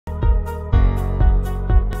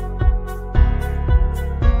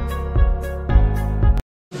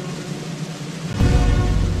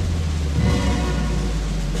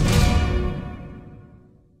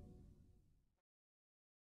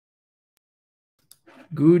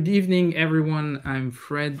Good evening, everyone. I'm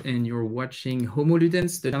Fred, and you're watching Homo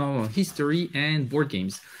Ludens, the channel on history and board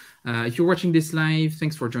games. If you're watching this live,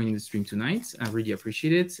 thanks for joining the stream tonight. I really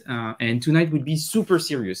appreciate it. And tonight would be super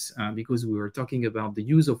serious because we were talking about the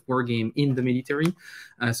use of wargame in the military.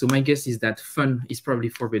 So my guess is that fun is probably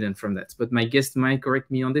forbidden from that. But my guest might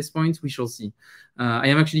correct me on this point. We shall see. I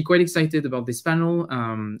am actually quite excited about this panel,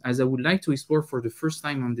 as I would like to explore for the first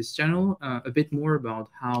time on this channel a bit more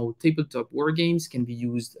about how tabletop wargames can be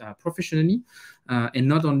used professionally and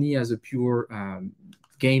not only as a pure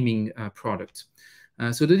gaming product.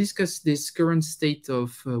 So to discuss this current state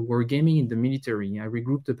of wargaming in the military, I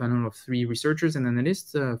regrouped a panel of 3 researchers and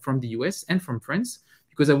analysts from the US and from France,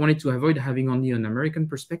 because I wanted to avoid having only an American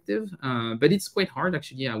perspective. But it's quite hard,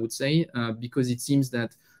 actually, I would say, because it seems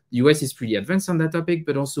that the US is pretty advanced on that topic,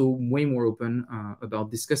 but also way more open about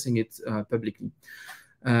discussing it publicly.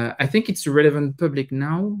 I think it's relevant public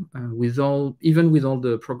now, even with all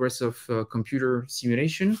the progress of computer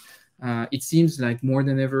simulation. It seems like more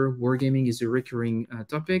than ever, wargaming is a recurring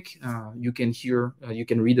topic. You can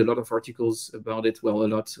read a lot of articles about it. Well, a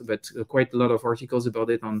lot, but quite a lot of articles about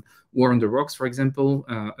it on War on the Rocks, for example,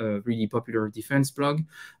 a really popular defense blog.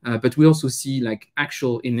 But we also see like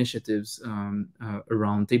actual initiatives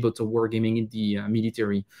around tabletop wargaming in the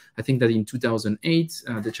military. I think that in 2008,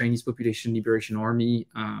 the Chinese Population Liberation Army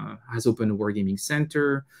has opened a wargaming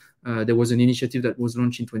center. There was an initiative that was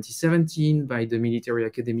launched in 2017 by the Military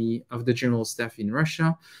Academy of the General Staff in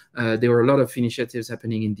Russia. There were a lot of initiatives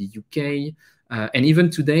happening in the UK. And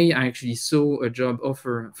even today, I actually saw a job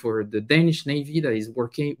offer for the Danish Navy that is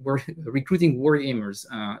recruiting wargamers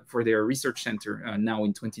for their research center now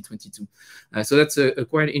in 2022. So that's a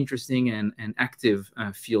quite interesting and active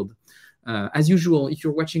field. As usual, if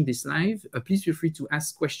you're watching this live, please feel free to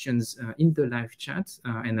ask questions in the live chat,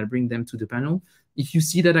 and I'll bring them to the panel. If you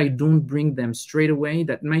see that I don't bring them straight away,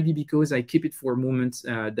 that might be because I keep it for a moment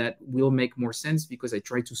that will make more sense, because I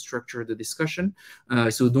try to structure the discussion.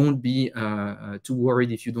 So don't be too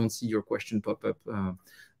worried if you don't see your question pop up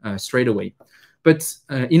straight away. But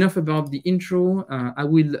enough about the intro. I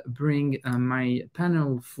will bring my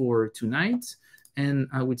panel for tonight, and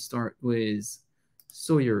I would start with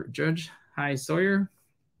Sawyer Judge. Hi, Sawyer.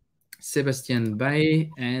 Sebastian Bae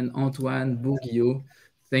and Antoine Bourguilleau.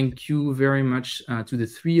 Thank you very much to the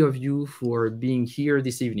 3 of you for being here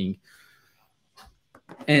this evening.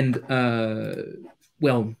 And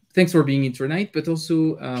well, thanks for being here tonight. But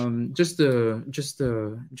also, just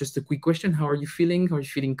a quick question: how are you feeling? Are you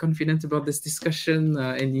feeling confident about this discussion?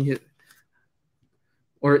 And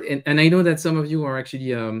I know that some of you are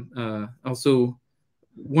actually also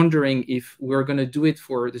wondering if we're going to do it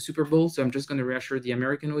for the Super Bowl. So I'm just going to reassure the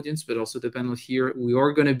American audience, but also the panel here. We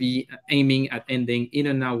are going to be aiming at ending in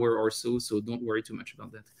an hour or so. So don't worry too much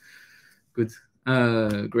about that. Good.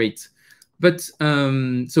 Great. But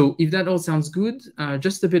so if that all sounds good,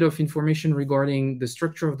 just a bit of information regarding the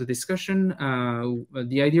structure of the discussion.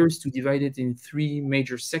 The idea is to divide it in 3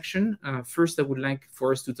 major sections. First, I would like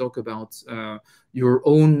for us to talk about your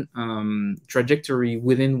own trajectory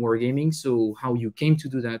within wargaming, so how you came to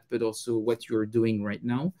do that, but also what you're doing right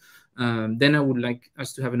now. Then I would like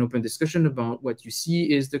us to have an open discussion about what you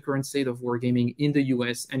see is the current state of wargaming in the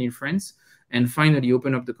US and in France. And finally,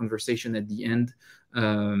 open up the conversation at the end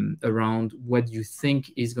around what you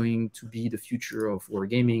think is going to be the future of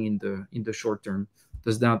wargaming in the short term.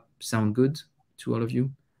 Does that sound good to all of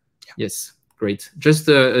you? Yeah. Yes, great. Just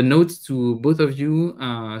a note to both of you,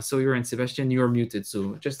 Sawyer and Sebastian, you are muted.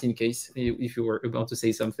 So just in case, if you were about to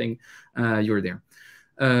say something, you're there.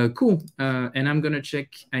 Cool. And I'm going to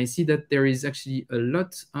check. I see that there is actually a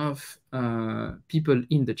lot of people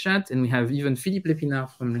in the chat, and we have even Philippe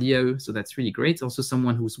Lépinard from l'IAE, so that's really great. Also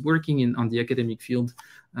someone who's working on the academic field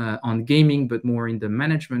on gaming, but more in the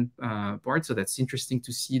management part. So that's interesting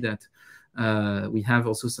to see that we have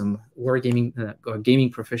also some wargaming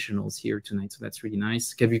gaming professionals here tonight. So that's really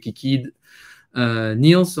nice. Kabuki Kid.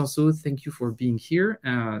 Niels, also, thank you for being here.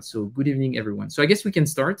 So good evening, everyone. So I guess we can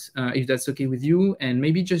start, if that's okay with you. And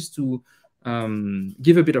maybe just to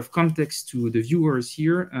give a bit of context to the viewers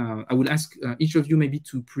here, I will ask each of you maybe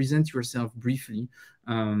to present yourself briefly.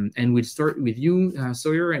 And we'll start with you,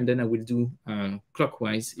 Sawyer, and then I will do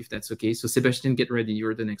clockwise, if that's okay. So Sebastian, get ready.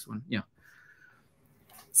 You're the next one. Yeah.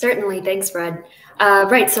 Certainly. Thanks, Fred.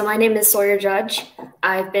 Right. So my name is Sawyer Judge.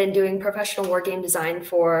 I've been doing professional wargame design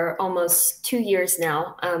for almost 2 years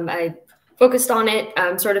now. I focused on it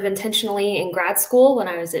sort of intentionally in grad school when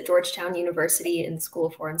I was at Georgetown University in the School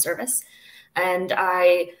of Foreign Service. And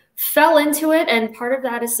I fell into it. And part of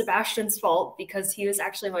that is Sebastian's fault, because he was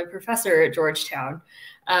actually my professor at Georgetown.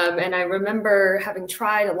 And I remember having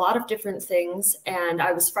tried a lot of different things, and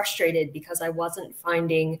I was frustrated because I wasn't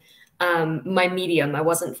finding my medium. I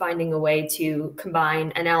wasn't finding a way to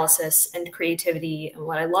combine analysis and creativity and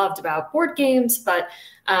what I loved about board games, but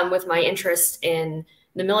with my interest in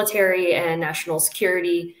the military and national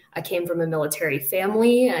security. I came from a military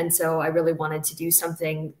family, and so I really wanted to do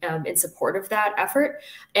something in support of that effort.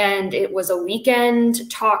 And it was a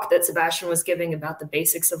weekend talk that Sebastian was giving about the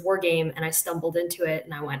basics of wargame, and I stumbled into it,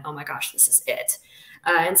 and I went, oh my gosh, this is it.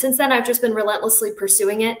 And since then, I've just been relentlessly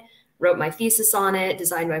pursuing it, wrote my thesis on it,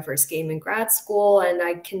 designed my first game in grad school, and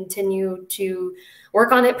I continue to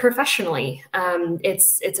work on it professionally.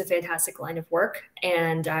 It's a fantastic line of work,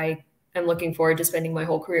 and I'm looking forward to spending my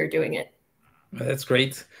whole career doing it. That's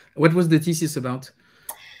great. What was the thesis about?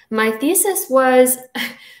 My thesis was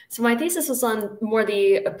on more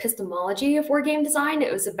the epistemology of wargame design.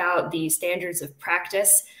 It was about the standards of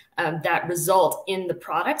practice that result in the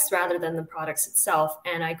products rather than the products itself.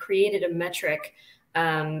 And I created a metric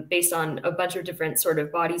based on a bunch of different sort of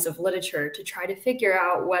bodies of literature to try to figure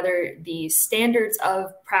out whether the standards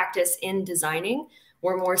of practice in designing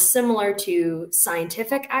were more similar to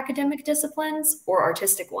scientific academic disciplines or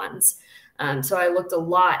artistic ones. So I looked a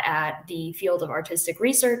lot at the field of artistic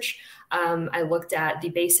research. I looked at the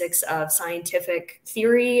basics of scientific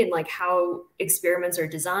theory and like how experiments are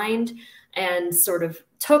designed, and sort of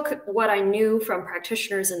took what I knew from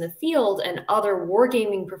practitioners in the field and other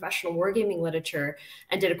wargaming, professional wargaming literature,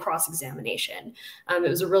 and did a cross-examination. It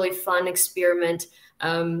was a really fun experiment.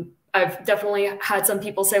 I've definitely had some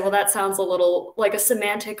people say, well, that sounds a little like a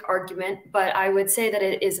semantic argument, but I would say that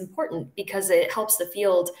it is important because it helps the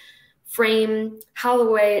field frame how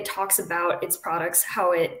the way it talks about its products,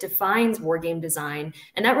 how it defines wargame design.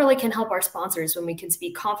 And that really can help our sponsors when we can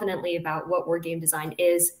speak confidently about what wargame design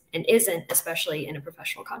is and isn't, especially in a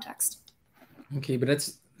professional context. Okay, but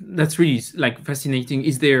that's really like fascinating.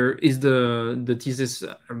 Is the thesis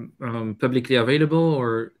publicly available,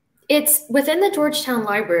 or? It's within the Georgetown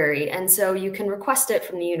Library, and so you can request it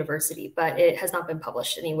from the university, but it has not been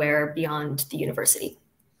published anywhere beyond the university.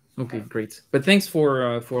 Okay, great. But thanks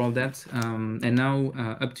for all that. And now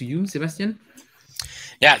up to you, Sebastian.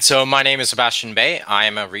 Yeah, so my name is Sebastian Bae. I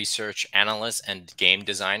am a research analyst and game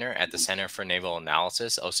designer at the Center for Naval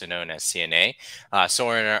Analysis, also known as CNA.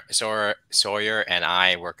 Sawyer and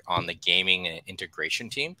I work on the gaming and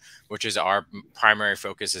integration team, which is our primary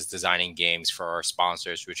focus is designing games for our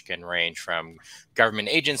sponsors, which can range from government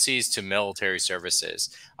agencies to military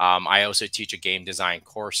services. I also teach a game design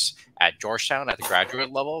course at Georgetown at the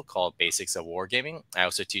graduate level called Basics of Wargaming. I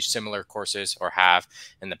also teach similar courses, or have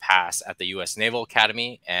in the past, at the U.S. Naval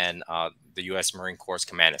Academy and the U.S. Marine Corps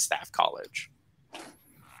Command and Staff College.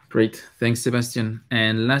 Great. Thanks, Sebastian.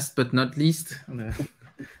 And last but not least,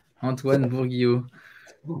 Antoine Bourguilleau.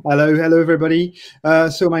 Hello, everybody.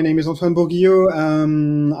 So my name is Antoine Bourguilleau.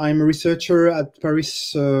 I'm a researcher at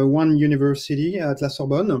Paris I University at La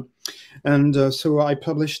Sorbonne. And so I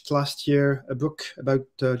published last year a book about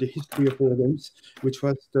the history of wargames, which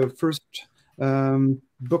was the first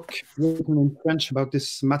book written in French about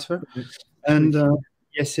this matter. And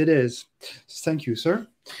yes, it is. Thank you, sir.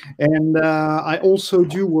 And I also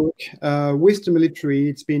do work with the military.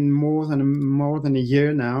 It's been more than a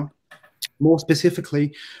year now. More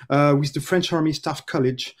specifically, with the French Army Staff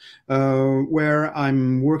College, where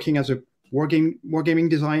I'm working as a wargaming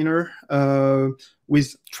designer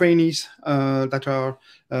with trainees that are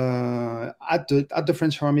at the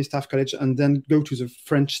French Army Staff College, and then go to the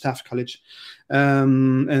French Staff College.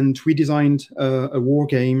 And we designed a war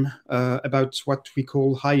game about what we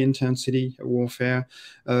call high-intensity warfare,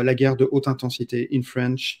 la guerre de haute intensité in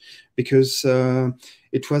French, because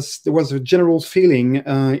there was a general feeling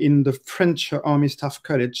in the French Army Staff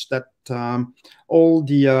College that all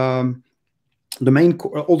the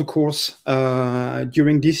course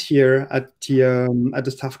during this year at the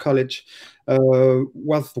Staff College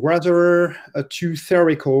was rather too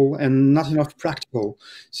theoretical and not enough practical.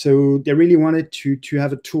 So they really wanted to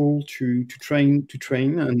have a tool to train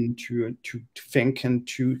and to think and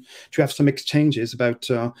to have some exchanges about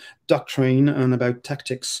doctrine and about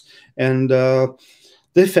tactics. And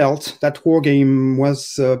they felt that wargame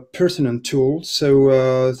was a pertinent tool.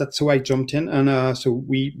 So that's how I jumped in, and so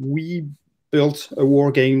we built a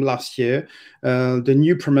war game last year. The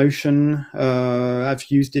new promotion, I've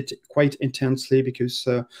used it quite intensely because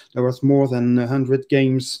there was more than 100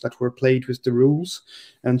 games that were played with the rules.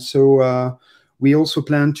 And so we also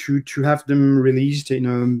plan to have them released in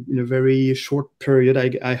a very short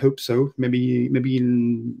period. I hope so. Maybe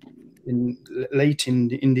in late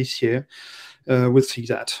in this year. We'll see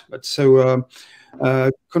that. But so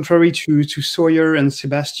Contrary to Sawyer and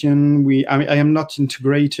Sebastian, I am not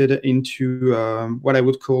integrated into what I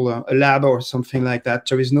would call a lab or something like that.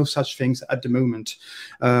 There is no such things at the moment.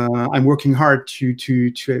 I'm working hard to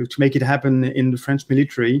make it happen in the French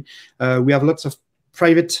military. We have lots of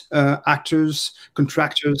private actors,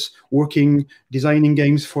 contractors working, designing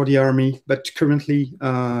games for the army, but currently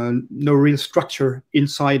no real structure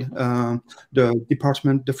inside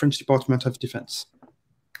the French Department of Defense.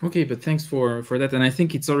 Okay, but thanks for that. And I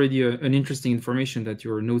think it's already an interesting information that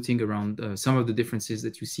you're noting around some of the differences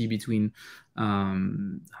that you see between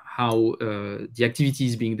how the activity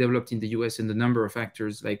is being developed in the US and the number of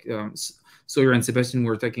actors. Like Sawyer and Sebastian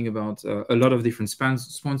were talking about a lot of different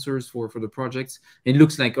sponsors for the projects. It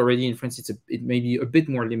looks like already in France it may be a bit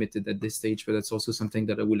more limited at this stage, but that's also something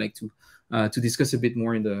that I would like to discuss a bit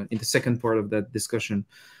more in the second part of that discussion.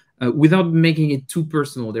 Without making it too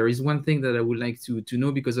personal, there is one thing that I would like to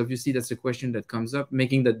know, because obviously that's a question that comes up.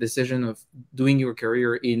 Making that decision of doing your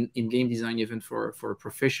career in game design, even for a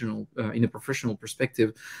professional, in a professional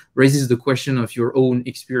perspective, raises the question of your own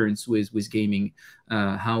experience with gaming,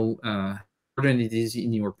 how important it is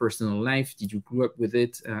in your personal life. Did you grow up with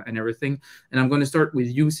it and everything? And I'm going to start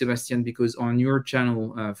with you, Sebastian, because on your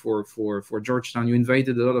channel for Georgetown, you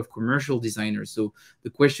invited a lot of commercial designers. So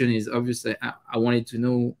the question is, obviously, I wanted to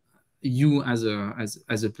know, you as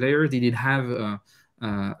a player, did it have a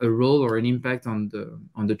role or an impact on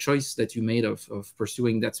the choice that you made of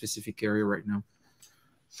pursuing that specific career right now?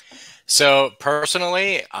 So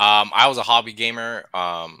personally, I was a hobby gamer.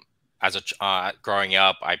 Growing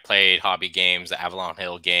up, I played hobby games, the Avalon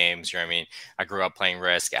Hill games. You know what I mean? I grew up playing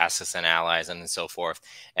Risk, Axis and Allies, and so forth.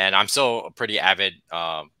 And I'm still a pretty avid,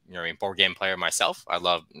 board game player myself. I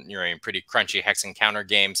love, pretty crunchy hex and counter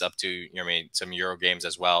games up to, some Euro games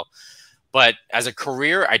as well. But as a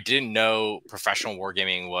career, I didn't know professional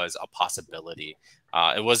wargaming was a possibility.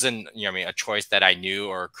 It wasn't, a choice that I knew,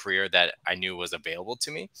 or a career that I knew was available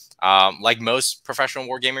to me. Like most professional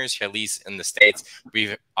wargamers, at least in the States,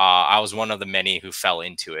 I was one of the many who fell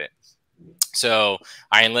into it. So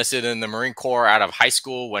I enlisted in the Marine Corps out of high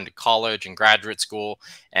school, went to college and graduate school.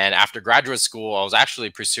 And after graduate school, I was actually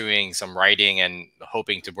pursuing some writing and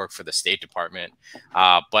hoping to work for the State Department.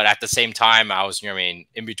 But at the same time, I was,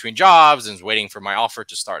 in between jobs and was waiting for my offer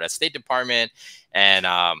to start at State Department. And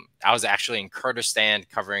I was actually in Kurdistan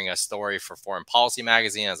covering a story for Foreign Policy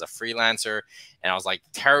magazine as a freelancer. And I was like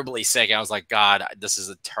terribly sick. And I was like, God, this is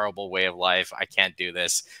a terrible way of life. I can't do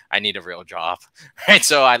this. I need a real job. Right.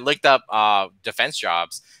 So I looked up defense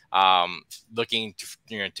jobs, looking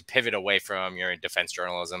to pivot away from defense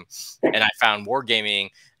journalism. And I found wargaming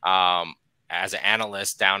as an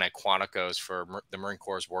analyst down at Quanticos for the Marine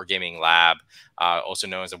Corps' Wargaming Lab, also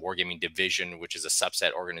known as the Wargaming Division, which is a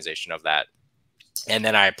subset organization of that. And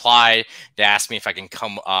then I applied. They asked me if I can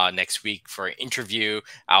come next week for an interview.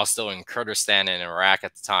 I was still in Kurdistan and Iraq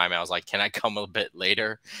at the time. I was like, can I come a bit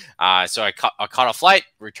later? So I caught a flight,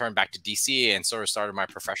 returned back to DC, and sort of started my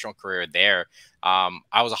professional career there.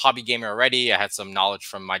 I was a hobby gamer already. I had some knowledge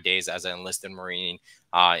from my days as an enlisted Marine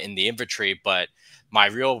in the infantry, but my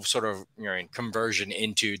real sort of conversion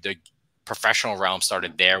into the professional realm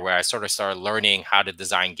started there, where I sort of started learning how to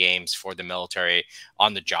design games for the military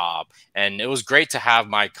on the job. And it was great to have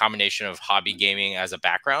my combination of hobby gaming as a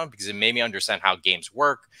background, because it made me understand how games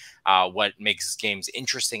work, what makes games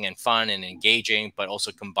interesting and fun and engaging, but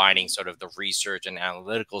also combining sort of the research and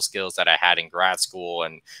analytical skills that I had in grad school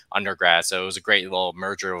and undergrad. So it was a great little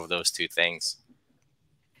merger of those two things.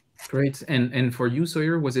 Great. And for you,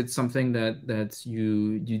 Sawyer, was it something that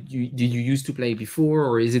you used to play before,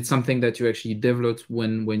 or is it something that you actually developed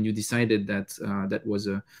when you decided that that was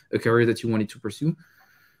a career that you wanted to pursue?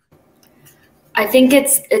 I think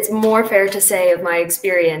it's more fair to say of my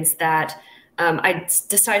experience that I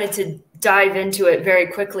decided to dive into it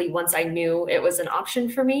very quickly once I knew it was an option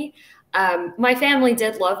for me. My family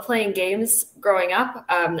did love playing games growing up.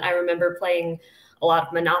 I remember playing a lot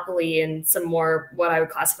of Monopoly and some more what I would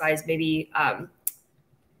classify as maybe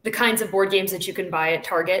the kinds of board games that you can buy at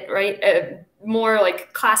Target, right? More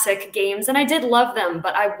like classic games. And I did love them,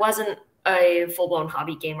 but I wasn't a full-blown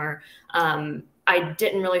hobby gamer. I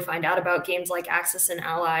didn't really find out about games like Axis and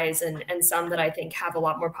Allies and some that I think have a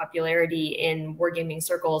lot more popularity in wargaming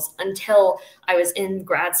circles until I was in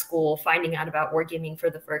grad school finding out about wargaming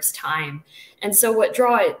for the first time. And so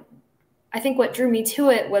I think what drew me to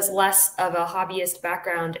it was less of a hobbyist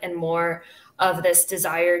background and more of this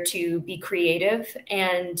desire to be creative,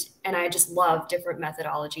 and I just love different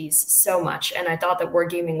methodologies so much. And I thought that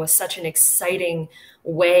wargaming was such an exciting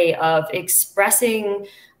way of expressing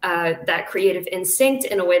that creative instinct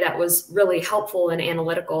in a way that was really helpful and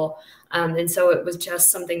analytical. And so it was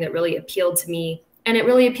just something that really appealed to me, and it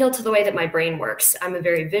really appealed to the way that my brain works. I'm a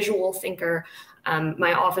very visual thinker.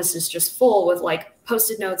 My office is just full with like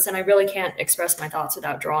Post-it notes, and I really can't express my thoughts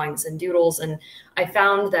without drawings and doodles. And I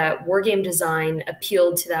found that wargame design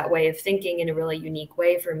appealed to that way of thinking in a really unique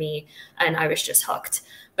way for me, and I was just hooked.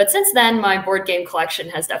 But since then, my board game collection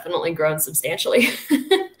has definitely grown substantially.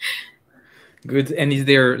 Good. And is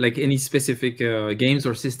there like any specific games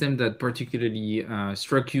or system that particularly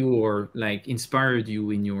struck you or like inspired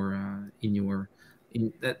you in your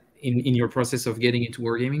process of getting into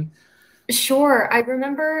wargaming? Sure. I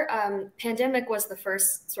remember Pandemic was the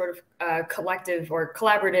first sort of collective or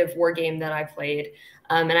collaborative war game that I played.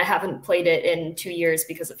 And I haven't played it in 2 years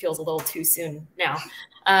because it feels a little too soon now.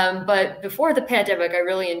 But before the pandemic, I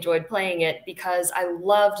really enjoyed playing it because I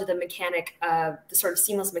loved the mechanic, the sort of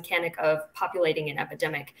seamless mechanic of populating an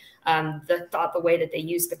epidemic. The way that they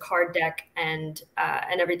used the card deck and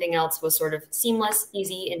everything else was sort of seamless,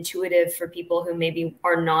 easy, intuitive for people who maybe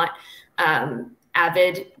are not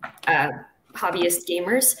avid hobbyist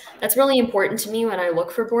gamers. That's really important to me when I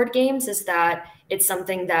look for board games, is that it's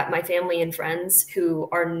something that my family and friends who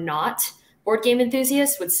are not board game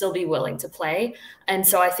enthusiasts would still be willing to play. And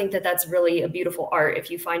so I think that that's really a beautiful art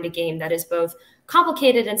if you find a game that is both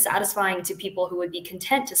complicated and satisfying to people who would be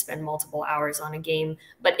content to spend multiple hours on a game,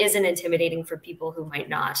 but isn't intimidating for people who might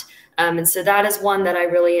not. And so that is one that I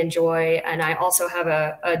really enjoy. And I also have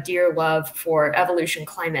a dear love for Evolution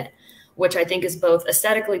Climate, which I think is both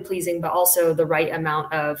aesthetically pleasing, but also the right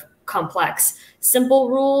amount of complex. Simple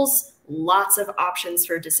rules, lots of options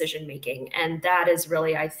for decision making. And that is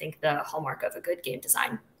really, I think, the hallmark of a good game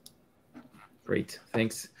design. Great,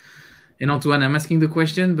 thanks. And Antoine, I'm asking the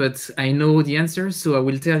question, but I know the answer, so I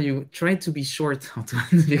will tell you, try to be short,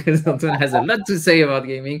 Antoine, because Antoine has a lot to say about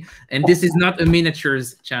gaming, and this is not a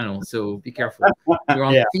miniatures channel, so be careful. You're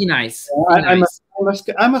on thin ice.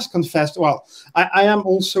 I must confess, well, I am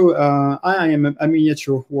also, I am a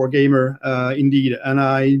miniature war gamer, indeed, and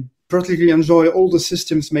I particularly enjoy all the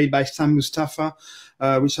systems made by Sam Mustafa,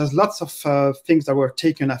 which has lots of things that were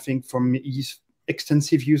taken, I think, from his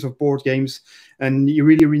extensive use of board games, and he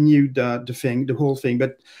really renewed the whole thing.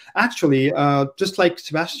 But actually, just like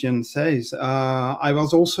Sebastian says, I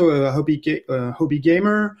was also a hobby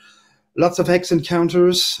gamer, lots of X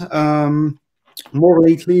encounters, more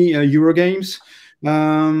lately Eurogames.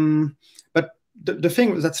 But the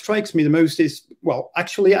thing that strikes me the most is, well,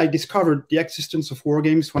 actually, I discovered the existence of war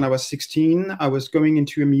games when I was 16. I was going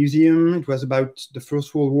into a museum. It was about the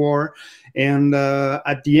First World War. And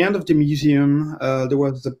at the end of the museum, there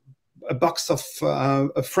was a box of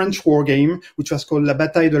a French war game, which was called La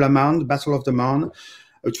Bataille de la Marne, the Battle of the Marne,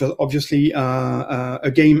 which was obviously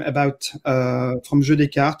a game about from Jeux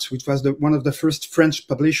Descartes, which was one of the first French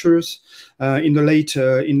publishers in the late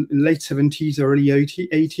 70s, early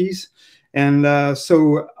 80s. And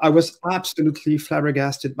so I was absolutely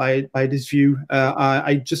flabbergasted by this view.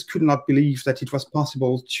 I just could not believe that it was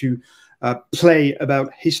possible to play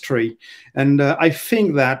about history. And I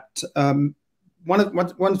think that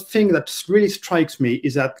one thing that really strikes me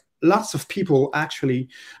is that lots of people actually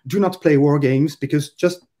do not play war games because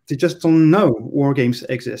they just don't know war games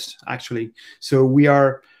exist, actually. So we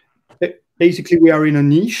are in a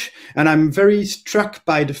niche, and I'm very struck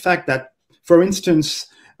by the fact that, for instance,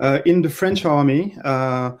 in the French army,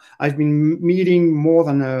 I've been meeting more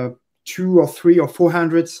than 200 or 300 or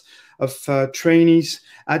 400 of trainees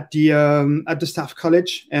at the staff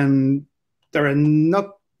college, and there are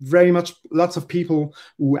not lots of people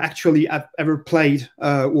who actually have ever played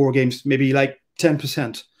war games, maybe like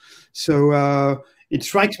 10%. So it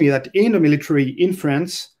strikes me that in the military in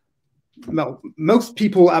France, well, most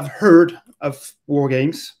people have heard of war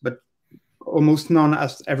games, but almost none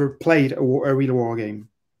has ever played a real war game.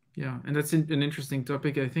 Yeah, and that's an interesting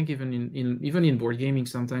topic. I think even in board gaming,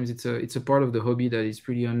 sometimes it's a part of the hobby that is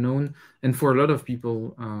pretty unknown, and for a lot of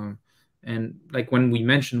people. And like when we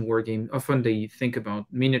mention war games, often they think about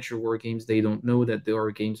miniature war games. They don't know that there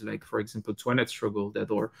are games like, for example, Twilight Struggle,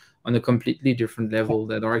 that are on a completely different level,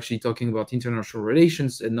 that are actually talking about international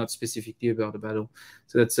relations and not specifically about a battle.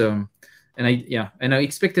 So that's and I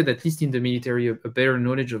expected, at least in the military, a better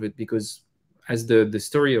knowledge of it, because as the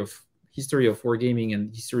history of wargaming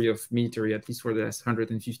and history of military, at least for the last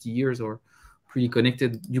 150 years, are pretty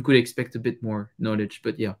connected, you could expect a bit more knowledge.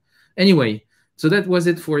 But yeah, anyway. So that was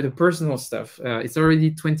it for the personal stuff. It's already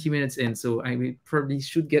 20 minutes in, so I probably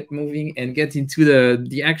should get moving and get into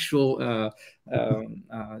the actual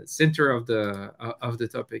center of the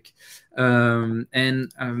topic.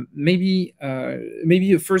 Maybe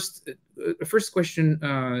a first question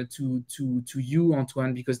to you,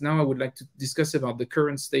 Antoine, because now I would like to discuss about the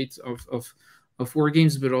current state of war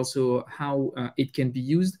games, but also how it can be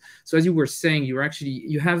used. So as you were saying, you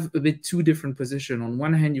have a bit two different positions. On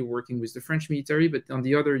one hand, you're working with the French military, but on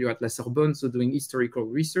the other, you're at La Sorbonne, so doing historical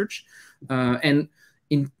research. And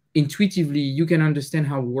intuitively, you can understand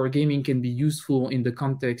how wargaming can be useful in the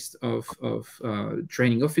context of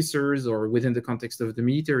training officers or within the context of the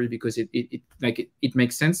military, because it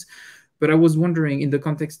makes sense. But I was wondering, in the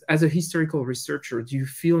context, as a historical researcher, do you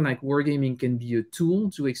feel like wargaming can be a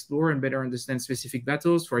tool to explore and better understand specific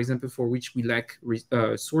battles, for example, for which we lack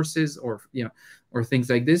sources or things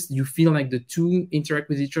like this? Do you feel like the two interact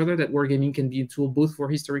with each other, that wargaming can be a tool both for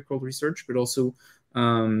historical research, but also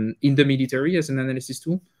in the military as an analysis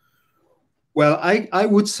tool? Well, I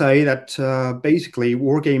would say that basically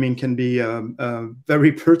wargaming can be a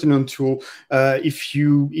very pertinent tool if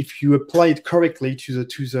you apply it correctly to the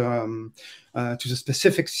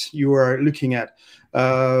specifics you are looking at.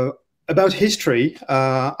 About history,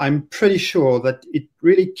 I'm pretty sure that it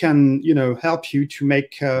really can help you to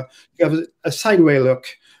make you have a sideway look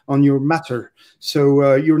on your matter.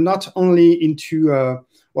 So you're not only into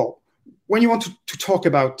well, when you want to talk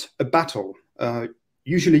about a battle,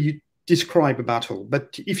 usually you describe a battle,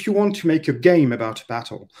 but if you want to make a game about a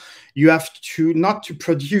battle, you have to not to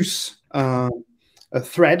produce a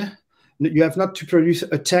thread, you have not to produce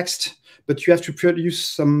a text, but you have to produce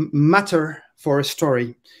some matter for a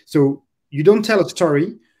story. So you don't tell a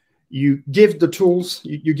story, you give the tools,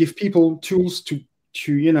 you give people tools to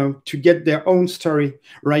get their own story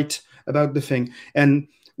right about the thing. And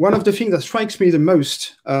one of the things that strikes me the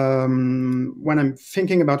most when I'm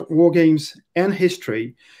thinking about war games and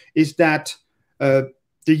history is that the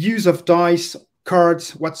use of dice,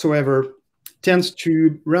 cards, whatsoever, tends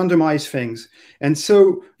to randomize things. And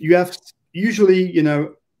so you have usually,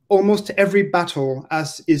 almost every battle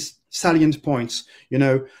has its salient points.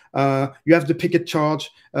 You have the picket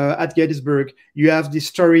charge at Gettysburg. You have the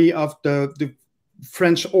story of the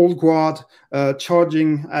French Old Guard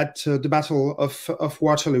charging at the Battle of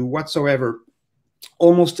Waterloo, whatsoever.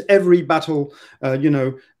 Almost every battle,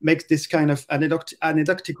 makes this kind of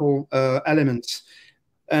anecdotal elements.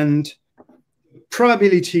 And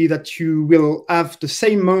probability that you will have the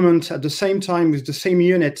same moment at the same time with the same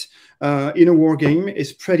unit in a war game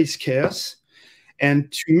is pretty scarce.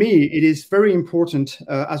 And to me, it is very important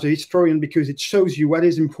as a historian, because it shows you what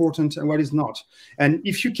is important and what is not. And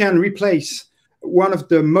if you can replace one of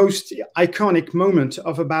the most iconic moments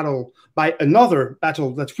of a battle by another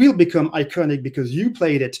battle that will become iconic because you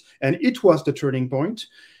played it and it was the turning point,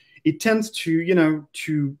 it tends to,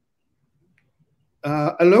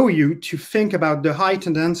 allow you to think about the high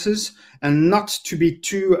tendencies and not to be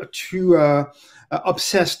too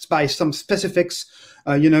obsessed by some specifics,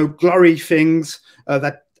 glory things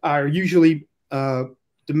that are usually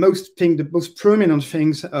the most prominent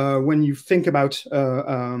things when you think about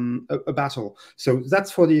a battle. So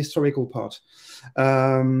that's for the historical part.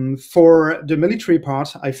 For the military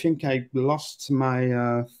part, I think I lost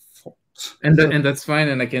my and that's fine,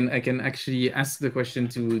 and I can actually ask the question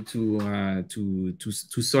to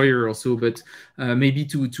Sawyer also, but maybe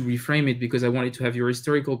to reframe it, because I wanted to have your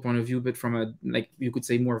historical point of view, but from a, you could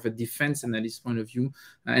say, more of a defense analyst point of view.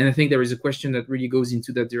 And I think there is a question that really goes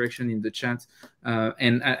into that direction in the chat,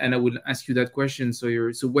 and I would ask you that question,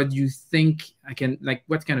 Sawyer. So what do you think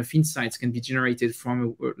what kind of insights can be generated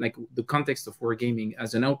from the context of wargaming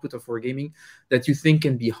as an output of wargaming that you think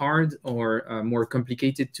can be hard or more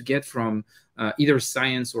complicated to get from either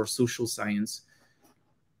science or social science?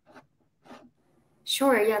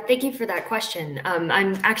 Sure. Yeah. Thank you for that question.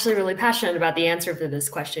 I'm actually really passionate about the answer for this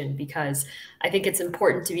question, because I think it's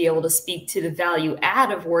important to be able to speak to the value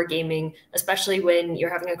add of wargaming, especially when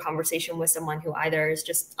you're having a conversation with someone who either is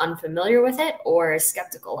just unfamiliar with it or is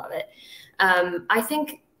skeptical of it. I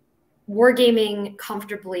think wargaming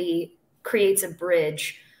comfortably creates a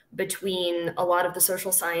bridge between a lot of the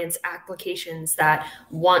social science applications that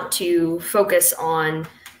want to focus on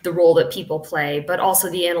the role that people play, but also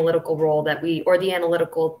the analytical role or the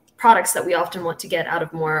analytical products that we often want to get out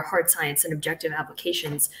of more hard science and objective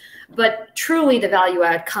applications. But truly the value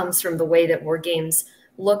add comes from the way that war games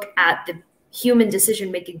look at the human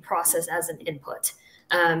decision-making process as an input.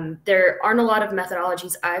 There aren't a lot of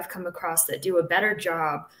methodologies I've come across that do a better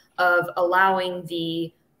job of allowing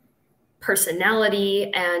the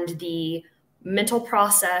personality and the mental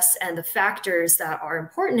process and the factors that are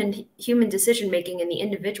important in human decision making and the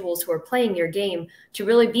individuals who are playing your game to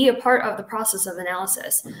really be a part of the process of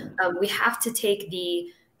analysis. We have to take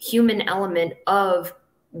the human element of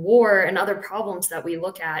war and other problems that we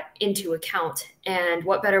look at into account. And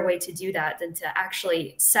what better way to do that than to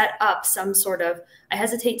actually set up some sort of, I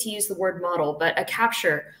hesitate to use the word model, but a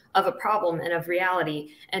capture of a problem and of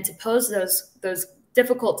reality, and to pose those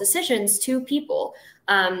difficult decisions to people,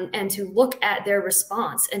 and to look at their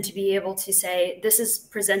response and to be able to say, this is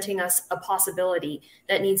presenting us a possibility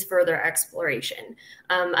that needs further exploration.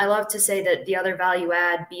 I love to say that the other value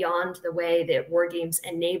add beyond the way that war games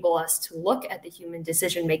enable us to look at the human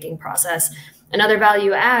decision-making process, another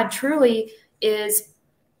value add truly is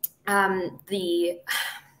how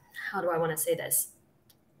do I want to say this?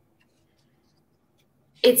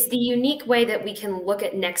 It's the unique way that we can look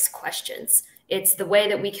at next questions. It's the way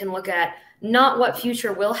that we can look at not what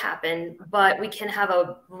future will happen, but we can have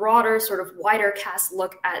a broader, sort of wider cast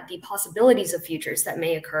look at the possibilities of futures that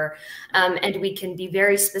may occur. And we can be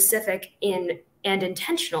very specific and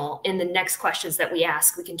intentional in the next questions that we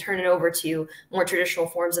ask. We can turn it over to more traditional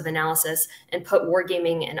forms of analysis and put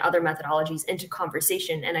wargaming and other methodologies into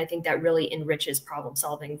conversation. And I think that really enriches problem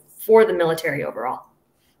solving for the military overall.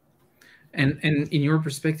 And in your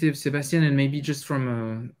perspective, Sebastian, and maybe just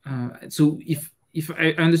from so if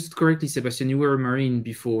I understood correctly, Sebastian, you were a Marine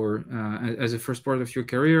before as a first part of your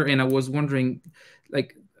career, and I was wondering,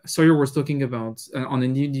 like Sawyer was talking about on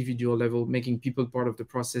an individual level, making people part of the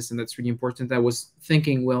process, and that's really important. I was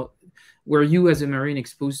thinking, well, were you as a Marine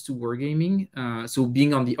exposed to wargaming? So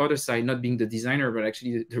being on the other side, not being the designer, but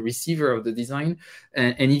actually the receiver of the design.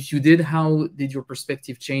 And if you did, how did your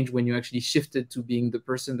perspective change when you actually shifted to being the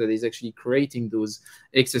person that is actually creating those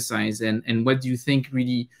exercises? And what do you think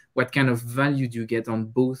really, what kind of value do you get on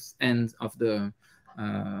both ends of the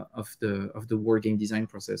war game design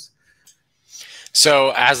process?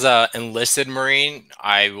 So as an enlisted Marine,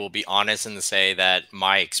 I will be honest and say that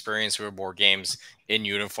my experience with board games in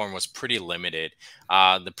uniform was pretty limited.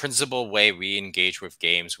 The principal way we engage with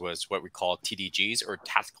games was what we call TDGs, or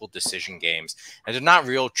tactical decision games. And they're not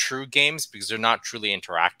real true games because they're not truly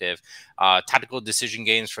interactive. Tactical decision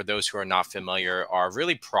games, for those who are not familiar, are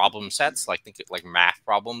really problem sets, like math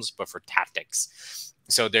problems, but for tactics.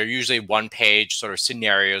 So they're usually one-page sort of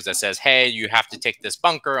scenarios that says, hey, you have to take this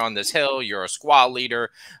bunker on this hill. You're a squad leader.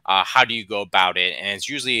 How do you go about it? And it's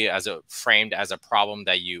usually framed as a problem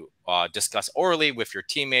that you discuss orally with your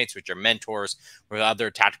teammates, with your mentors, with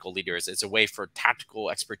other tactical leaders. It's a way for tactical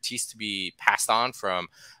expertise to be passed on from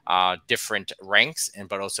different ranks,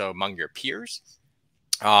 but also among your peers.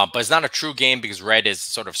 But it's not a true game because Red is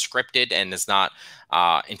sort of scripted and it's not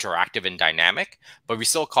interactive and dynamic. But we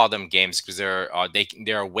still call them games because there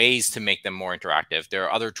are ways to make them more interactive. There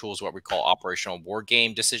are other tools, what we call operational war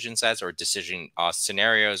game decision sets, or decision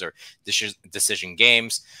scenarios, or decision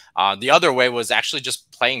games. The other way was actually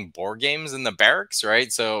just playing board games in the barracks,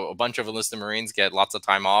 right? So a bunch of enlisted Marines get lots of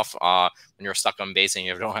time off when you're stuck on base and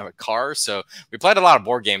you don't have a car. So we played a lot of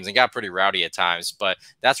board games and got pretty rowdy at times. But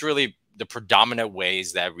that's really the predominant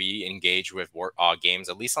ways that we engage with games,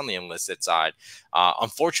 at least on the enlisted side.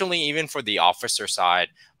 Unfortunately, even for the officer side,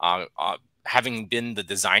 having been the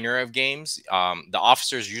designer of games, the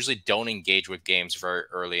officers usually don't engage with games very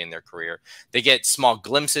early in their career. They get small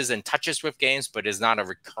glimpses and touches with games, but it's not a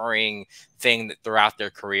recurring thing throughout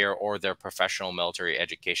their career or their professional military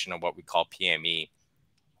education, or what we call PME.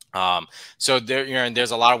 So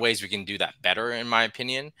there's a lot of ways we can do that better, in my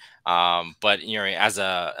opinion. But as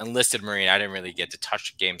a enlisted Marine, I didn't really get to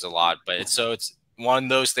touch games a lot. But it's one of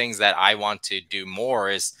those things that I want to do more,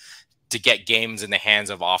 is to get games in the hands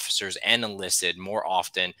of officers and enlisted more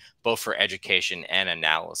often, both for education and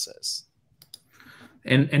analysis.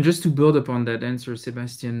 And just to build upon that answer,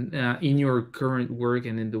 Sebastian, in your current work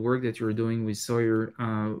and in the work that you're doing with Sawyer,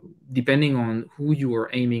 depending on who you are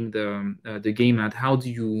aiming the game at, how do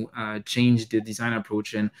you change the design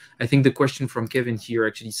approach? And I think the question from Kevin here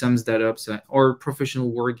actually sums that up. So, are professional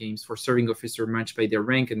war games for serving officer matched by their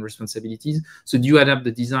rank and responsibilities? So do you adapt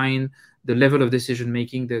the design, the level of decision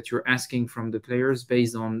making that you're asking from the players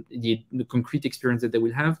based on the concrete experience that they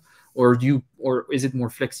will have, or is it more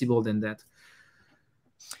flexible than that?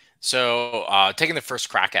 So taking the first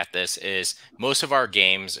crack at this, is most of our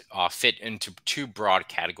games fit into two broad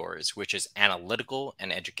categories, which is analytical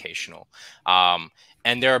and educational.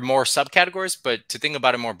 And there are more subcategories, but to think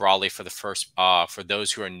about it more broadly for the first, for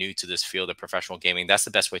those who are new to this field of professional gaming, that's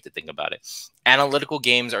the best way to think about it. Analytical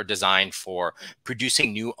games are designed for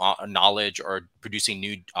producing new knowledge or producing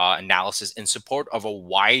new analysis in support of a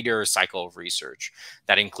wider cycle of research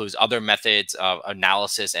that includes other methods of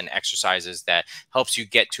analysis and exercises that helps you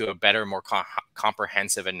get to a better, more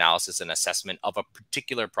comprehensive analysis and assessment of a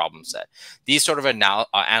particular problem set. These sort of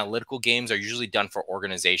analytical games are usually done for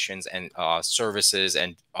organizations and services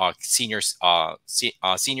and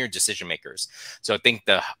senior decision makers. So think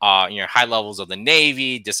the high levels of the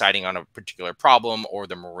Navy deciding on a particular problem, or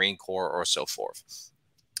the Marine Corps, or so forth.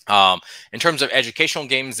 In terms of educational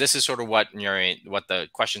games, this is sort of what what the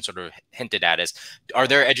question sort of hinted at is, are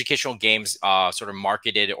there educational games sort of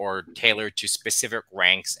marketed or tailored to specific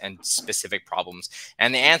ranks and specific problems?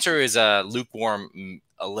 And the answer is lukewarm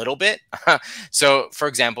a little bit. So, for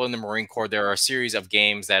example, in the Marine Corps, there are a series of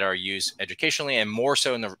games that are used educationally, and more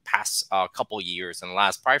so in the past couple years. In the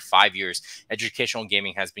last probably 5 years, educational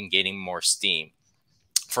gaming has been gaining more steam.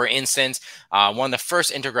 For instance, one of the first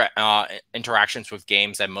interactions with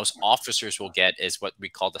games that most officers will get is what we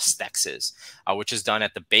call the STEXs, which is done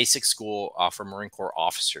at the basic school for Marine Corps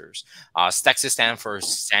officers. STEXs stand for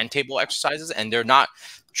sand table exercises, and they're not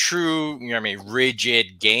true,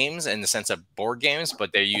 rigid games in the sense of board games,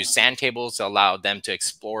 but they use sand tables to allow them to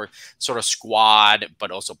explore sort of squad,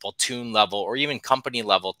 but also platoon level or even company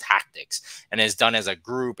level tactics. And it's done as a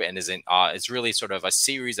group, and it's really sort of a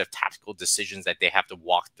series of tactical decisions that they have to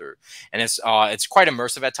walk through. And it's quite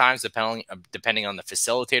immersive at times, depending on the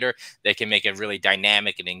facilitator. They can make it really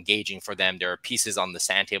dynamic and engaging for them. There are pieces on the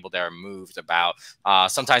sand table that are moved about.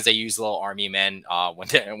 Sometimes they use little army men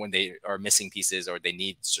when they are missing pieces, or they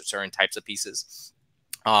need certain types of pieces.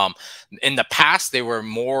 In the past, they were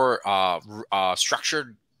more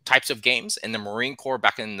structured types of games. In the Marine Corps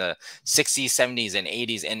back in the 60s, 70s, and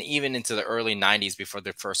 80s, and even into the early 90s before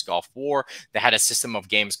the first Gulf War, they had a system of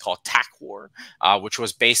games called TAC War, which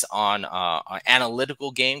was based on an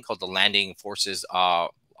analytical game called the Landing Forces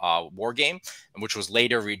War Game, which was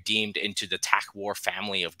later redeemed into the TAC War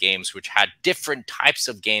family of games, which had different types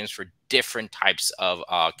of games for different types of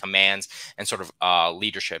commands and sort of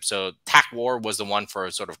leadership. So TAC War was the one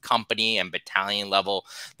for sort of company and battalion level.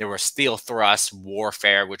 There were steel thrust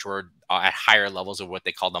warfare, which were at higher levels of what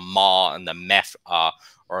they call the MAW and the MEF,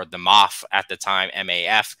 or the MAF at the time,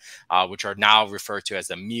 MAF, which are now referred to as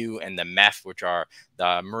the MU and the MEF, which are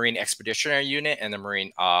the Marine Expeditionary Unit and the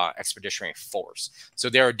Marine Expeditionary Force. So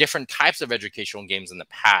there are different types of educational games in the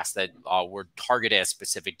past that were targeted at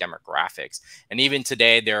specific demographics. And even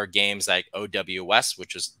today, there are games like OWS,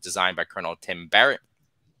 which was designed by Colonel Tim Barrett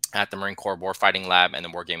at the Marine Corps Warfighting Lab and the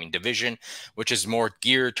Wargaming Division, which is more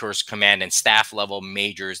geared towards command and staff level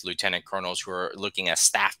majors, lieutenant colonels who are looking at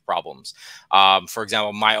staff problems. For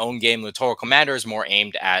example, my own game, Littoral Commander, is more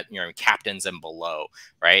aimed at captains and below,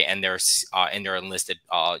 right? And there's in their enlisted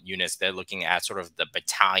units, they're looking at sort of the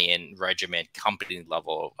battalion, regiment, company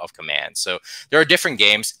level of command. So there are different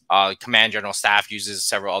games. Command General Staff uses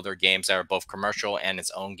several other games that are both commercial and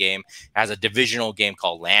its own game. It has a divisional game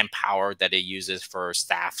called Land Power that it uses for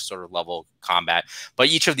staff sort of level combat. But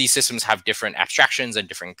each of these systems have different abstractions and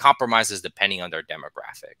different compromises depending on their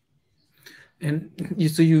demographic. And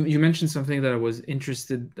you mentioned something that I was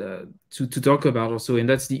interested to talk about also, and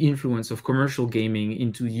that's the influence of commercial gaming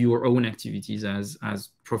into your own activities as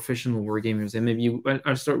professional wargamers. And maybe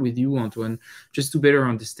I'll start with you, Antoine, just to better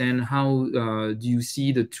understand how do you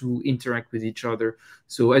see the two interact with each other.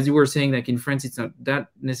 So as you were saying, like in France, it's not that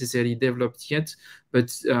necessarily developed yet,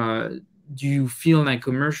 but do you feel like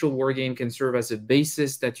commercial wargame can serve as a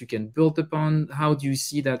basis that you can build upon? How do you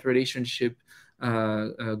see that relationship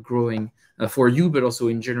growing for you, but also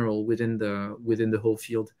in general within the whole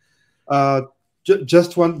field?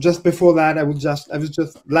 Just before that, I would just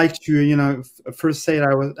like to first say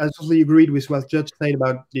that I totally agreed with what Judge said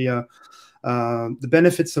about the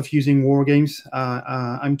benefits of using war games.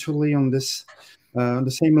 I'm totally on this on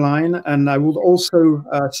the same line, and I would also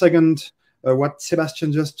second what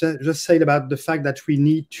Sebastian just said about the fact that we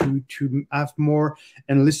need to have more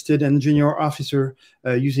enlisted and junior officer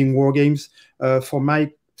using war games. For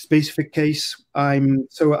my specific case, I am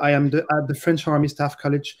at the French Army Staff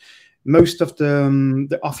College. Most of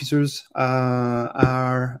the officers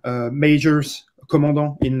are majors,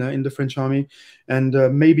 commandant in the French Army, and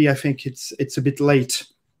maybe I think it's a bit late.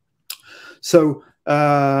 So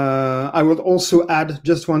I would also add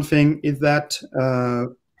just one thing, is that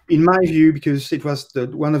in my view, because it was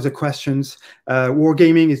one of the questions,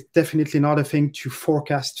 wargaming is definitely not a thing to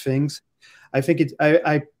forecast things. I think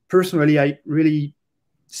I personally really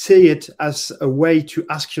see it as a way to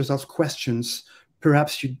ask yourself questions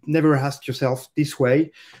perhaps you never asked yourself this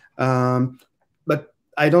way. But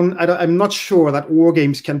I'm not sure that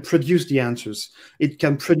Wargames can produce the answers. It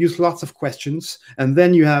can produce lots of questions, and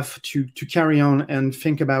then you have to carry on and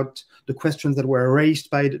think about the questions that were raised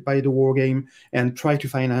by the wargame and try to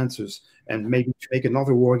find answers, and maybe to make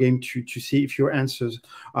another wargame to see if your answers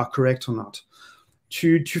are correct or not.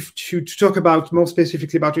 To talk about more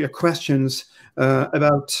specifically about your questions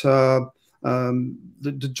about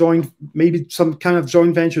the joint, maybe some kind of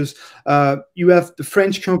joint ventures. You have the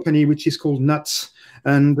French company, which is called Nuts.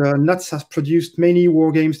 And Nuts has produced many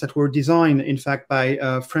war games that were designed, in fact, by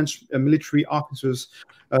French military officers,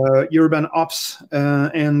 Urban Ops,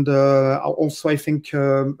 and also, I think,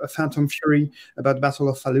 Phantom Fury about Battle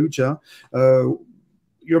of Fallujah.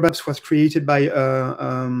 Urban Ops was created by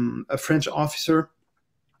a French officer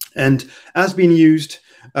and has been used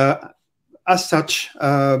as such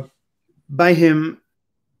by him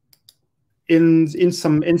in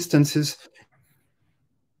some instances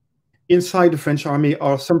inside the French army,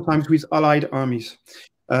 or sometimes with allied armies.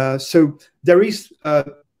 So there is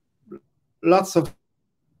lots of,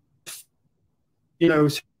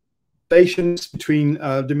 relations between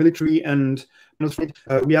the military and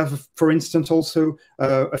we have, for instance, also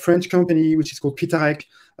a French company which is called Pitarek,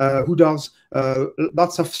 who does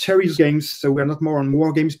lots of serious games. So we're not more on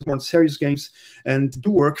war games, but more on serious games, and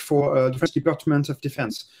do work for the French Department of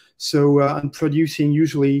Defense. So I'm producing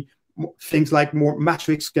usually things like more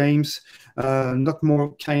matrix games, not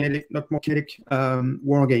more kinetic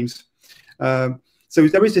war games. So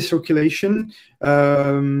there is a circulation.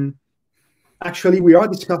 Actually, we are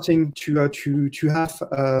discussing to have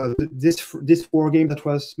this war game that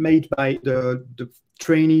was made by the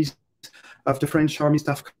trainees of the French Army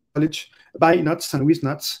Staff College by Nuts and with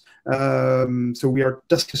Nuts. So we are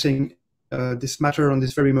discussing this matter on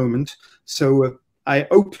this very moment. So I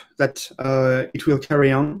hope that it will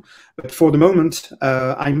carry on. But for the moment,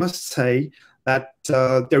 I must say that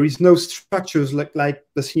there is no structures like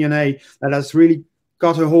the CNA that has really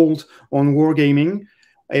got a hold on wargaming.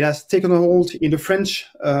 It has taken a hold in the French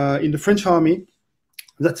army,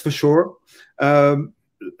 that's for sure. A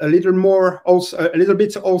little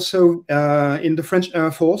bit also in the French Air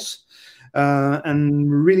Force, and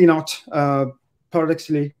really not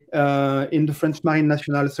paradoxically in the French Marine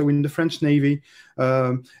Nationale, so in the French Navy.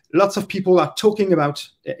 Lots of people are talking about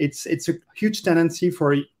it's a huge tendency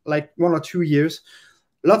for like 1 or 2 years.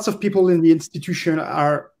 Lots of people in the institution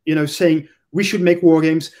are saying, we should make war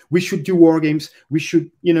games. We should do war games. We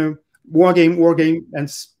should, war game.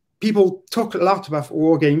 And people talk a lot about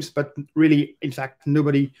war games, but really, in fact,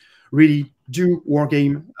 nobody really do war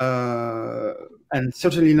game, and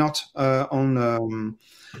certainly not on,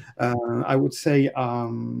 I would say,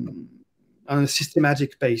 on a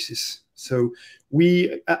systematic basis. So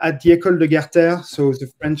we, at the École de Guerre Terre, so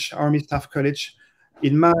the French Army Staff College,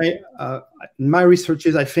 in my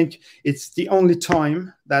researches, I think it's the only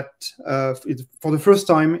time that, for the first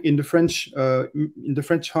time in the French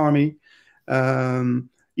army,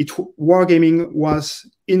 wargaming was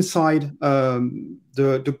inside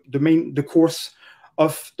the course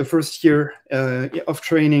of the first year of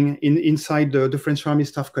training inside the French Army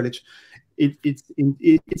Staff College.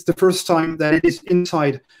 It's the first time that it is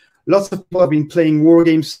inside. Lots of people have been playing war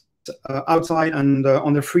games outside and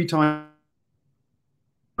on their free time.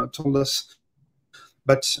 Told us,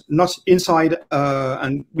 but not inside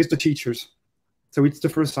and with the teachers. So it's the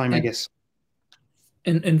first time, I guess.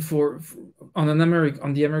 And for on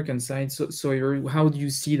the American side, so how do you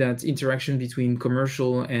see that interaction between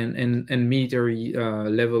commercial and military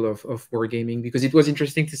level of wargaming? Because it was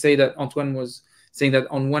interesting to say that Antoine was saying that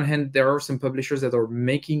on one hand there are some publishers that are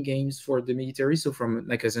making games for the military, so from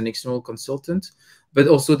like as an external consultant, but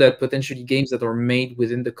also that potentially games that are made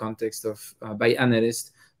within the context of by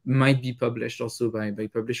analysts might be published also by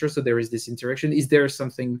publishers. So there is this interaction. Is there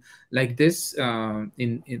something like this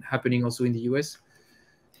in happening also in the US?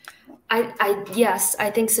 Yes, I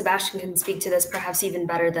think Sebastian can speak to this perhaps even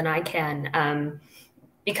better than I can,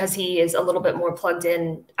 because he is a little bit more plugged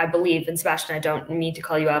in, I believe. And Sebastian, I don't need to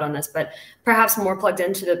call you out on this, but perhaps more plugged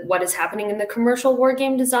into what is happening in the commercial war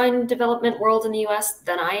game design development world in the US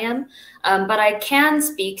than I am. But I can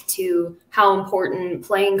speak to how important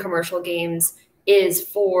playing commercial games is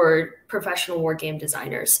for professional war game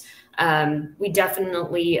designers. We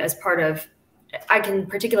definitely, as part of, I can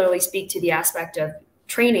particularly speak to the aspect of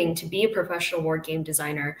training to be a professional war game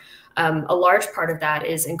designer. A large part of that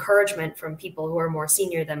is encouragement from people who are more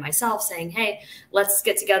senior than myself, saying, hey, let's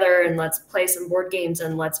get together and let's play some board games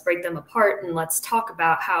and let's break them apart and let's talk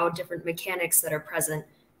about how different mechanics that are present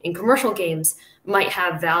in commercial games might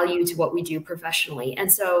have value to what we do professionally.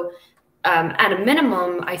 And so at a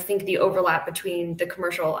minimum, I think the overlap between the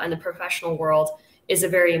commercial and the professional world is a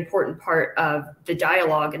very important part of the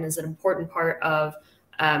dialogue and is an important part of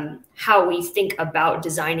how we think about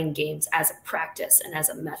designing games as a practice and as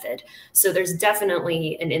a method. So there's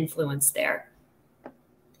definitely an influence there.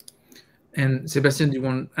 And Sebastian, do you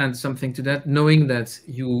want to add something to that? Knowing that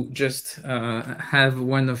you just have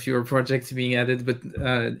one of your projects being added, but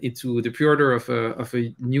into the pre-order of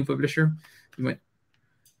a new publisher, you might.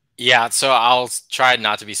 Yeah, so I'll try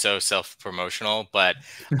not to be so self-promotional, but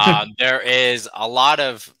there is a lot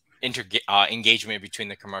of engagement between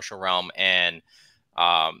the commercial realm and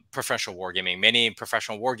professional wargaming. Many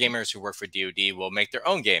professional wargamers who work for DoD will make their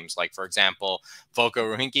own games. Like, for example,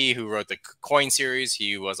 Volko Rohinky, who wrote the Coin series.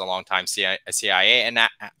 He was a longtime CIA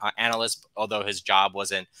analyst, although his job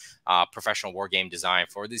wasn't professional wargame design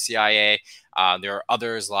for the CIA. There are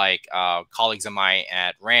others like colleagues of mine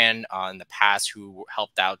at RAND in the past who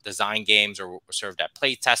helped out design games or served at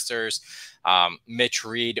play testers. Mitch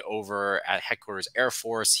Reed over at Headquarters Air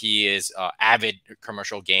Force, he is an avid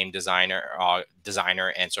commercial game designer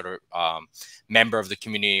and sort of member of the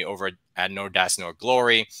community over at No Death, No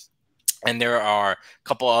Glory. And there are a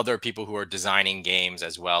couple other people who are designing games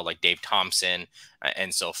as well, like Dave Thompson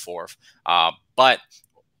and so forth.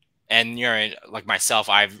 And like myself,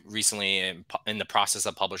 I've recently in the process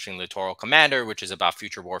of publishing Littoral Commander, which is about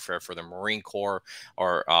future warfare for the Marine Corps,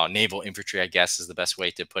 or naval infantry, I guess is the best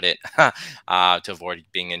way to put it, to avoid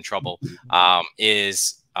being in trouble,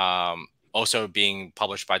 is also being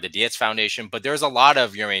published by the Dietz Foundation. But there's a lot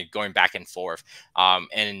of going back and forth,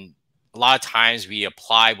 and a lot of times we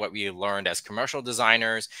apply what we learned as commercial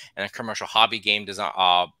designers and commercial hobby game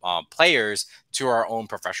players to our own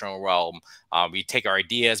professional realm. We take our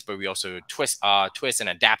ideas, but we also twist and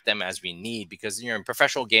adapt them as we need, because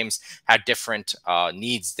professional games have different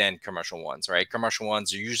needs than commercial ones, right? Commercial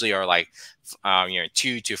ones usually are like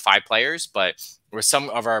 2 to 5 players, but with some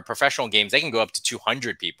of our professional games, they can go up to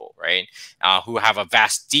 200 people, right? Who have a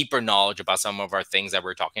vast, deeper knowledge about some of our things that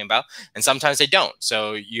we're talking about. And sometimes they don't.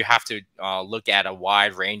 So you have to look at a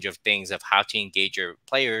wide range of things of how to engage your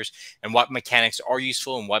players and what mechanics are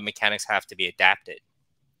useful and what mechanics have to be adapted.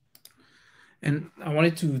 And I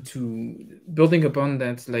wanted to building upon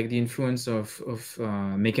that, like the influence of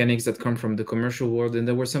mechanics that come from the commercial world. And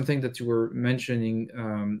there was something that you were mentioning,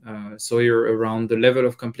 Sawyer, around the level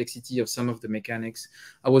of complexity of some of the mechanics.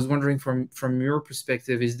 I was wondering, from your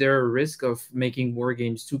perspective, is there a risk of making war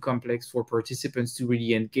games too complex for participants to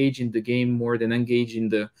really engage in the game more than engage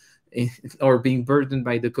or being burdened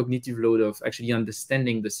by the cognitive load of actually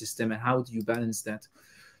understanding the system? And how do you balance that?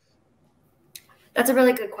 That's a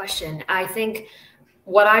really good question. I think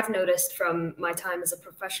what I've noticed from my time as a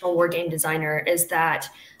professional war game designer is that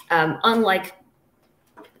unlike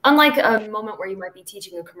a moment where you might be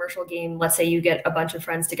teaching a commercial game, let's say you get a bunch of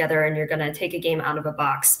friends together and you're going to take a game out of a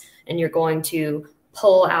box and you're going to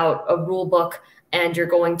pull out a rule book and you're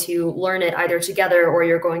going to learn it either together, or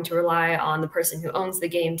you're going to rely on the person who owns the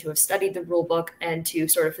game to have studied the rule book and to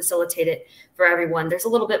sort of facilitate it for everyone. There's a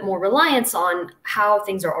little bit more reliance on how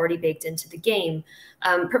things are already baked into the game.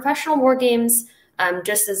 Professional war games,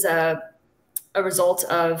 just as a result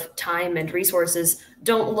of time and resources,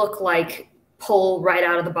 don't look like pull right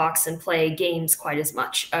out of the box and play games quite as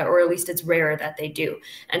much, or at least it's rare that they do.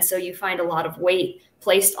 And so you find a lot of weight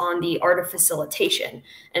placed on the art of facilitation.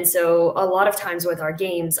 And so a lot of times with our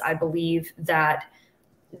games, I believe that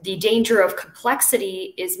the danger of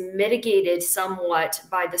complexity is mitigated somewhat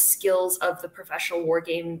by the skills of the professional war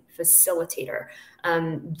game facilitator.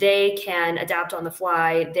 They can adapt on the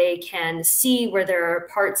fly. They can see where there are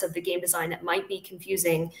parts of the game design that might be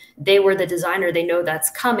confusing. They were the designer. They know that's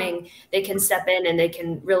coming. They can step in and they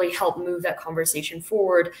can really help move that conversation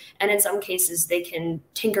forward. And in some cases, they can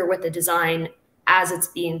tinker with the design as it's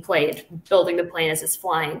being played, building the plane as it's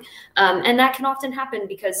flying. And that can often happen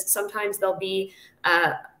because sometimes there'll be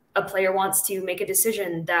a player wants to make a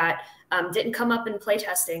decision that didn't come up in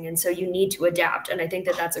playtesting, and so you need to adapt. And I think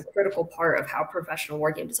that that's a critical part of how professional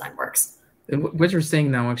wargame design works. What you're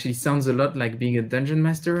saying now actually sounds a lot like being a dungeon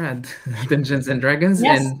master at Dungeons and Dragons.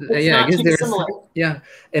 Yes, and I guess there's similar. Yeah,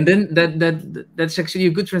 and then that's actually a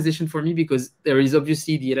good transition for me, because there is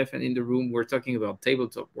obviously the elephant in the room. We're talking about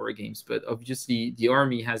tabletop war games, but obviously the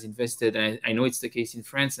army has invested, and I know it's the case in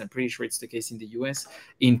France, I'm pretty sure it's the case in the US,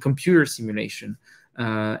 in computer simulation.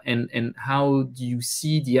 And how do you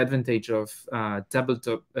see the advantage of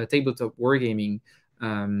tabletop wargaming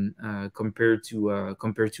compared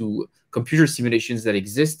to computer simulations that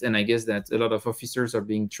exist, and I guess that a lot of officers are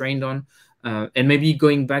being trained on. And maybe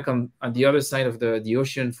going back on the other side of the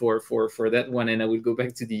ocean for that one, and I will go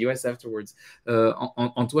back to the US afterwards.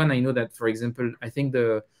 Antoine, I know that, for example, I think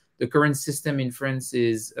the current system in France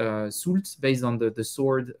is Soult, based on the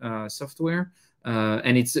sword software.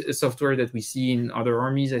 And it's a software that we see in other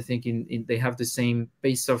armies. I think they have the same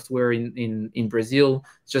base software in Brazil.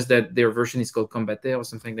 It's just that their version is called Combater or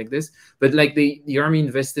something like this. But like the army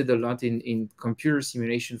invested a lot in computer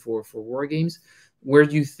simulation for war games. Where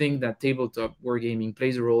do you think that tabletop wargaming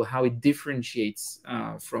plays a role? How it differentiates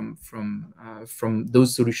from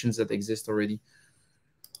those solutions that exist already?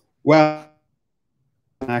 Well,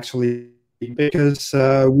 actually, because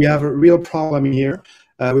we have a real problem here,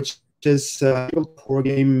 which is war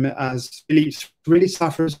game as really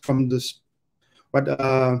suffers from this. What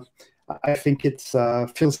I think it's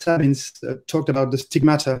Phil Sabins talked about the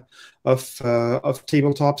stigmata of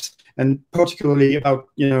tabletops, and particularly about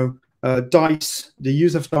dice, the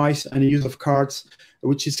use of dice and the use of cards,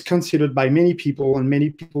 which is considered by many people and many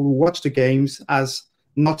people who watch the games as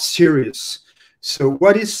not serious. So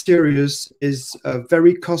what is serious is a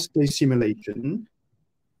very costly simulation.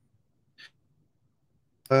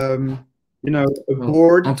 A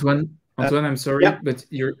board. Antoine, I'm sorry, yeah. but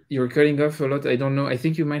you're cutting off a lot. I don't know. I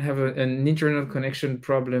think you might have an internal connection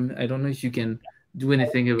problem. I don't know if you can do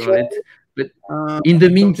anything about it. But in the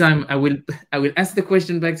meantime, I will ask the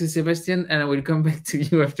question back to Sebastian, and I will come back to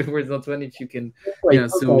you afterwards, Antoine, if you can. Yeah.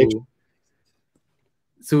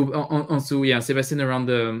 So yeah, Sebastian, around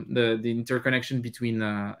the interconnection between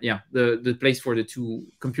the place for the two,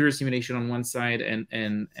 computer simulation on one side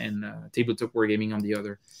and tabletop wargaming on the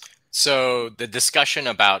other. So the discussion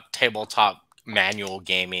about tabletop manual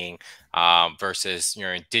gaming versus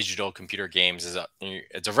digital computer games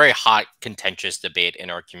it's a very hot, contentious debate in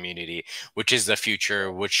our community. Which is the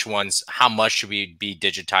future? Which ones? How much should we be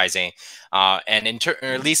digitizing? And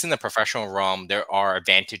at least in the professional realm, there are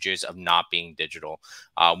advantages of not being digital.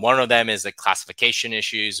 One of them is the classification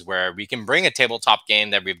issues, where we can bring a tabletop game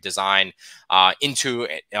that we've designed into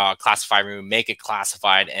a classified room, make it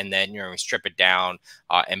classified, and then strip it down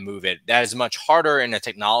and move it. That is much harder in a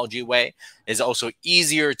technology way. It's also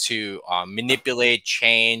easier to manipulate,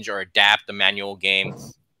 change, or adapt the manual game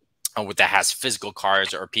that has physical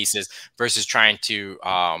cards or pieces versus trying to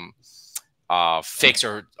fix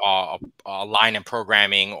or line in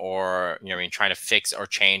programming, or trying to fix or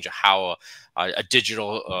change how a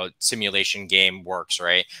digital simulation game works,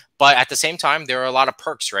 right? But at the same time, there are a lot of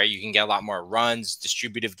perks, right? You can get a lot more runs.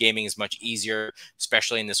 Distributive gaming is much easier,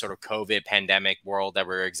 especially in this sort of COVID pandemic world that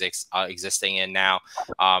we're existing in now.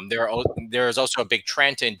 There is also a big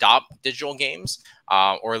trend to adopt digital games,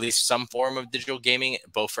 or at least some form of digital gaming,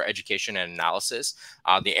 both for education and analysis.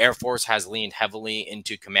 The Air Force has leaned heavily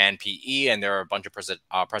into Command PE, and there are a bunch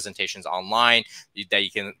of presentations online that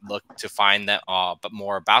you can look to find that, but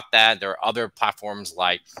more about that. There are other platforms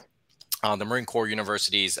like the Marine Corps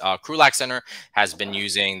University's Krulak Center has been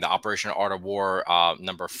using the Operation Art of War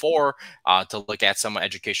 #4 to look at some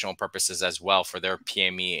educational purposes as well for their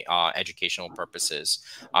PME educational purposes.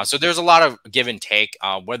 So there's a lot of give and take.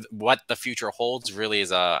 What the future holds really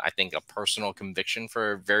is, I think, a personal conviction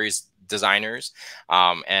for various designers.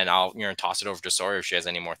 And I'll toss it over to Sawyer if she has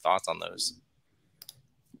any more thoughts on those.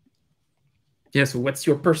 Yeah, so what's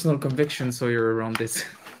your personal conviction, Sawyer, around this?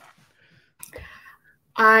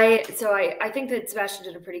 I think that Sebastian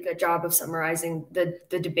did a pretty good job of summarizing the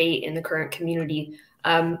debate in the current community.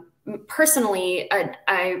 Personally,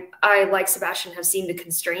 I like Sebastian, have seen the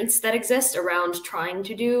constraints that exist around trying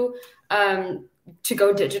to do to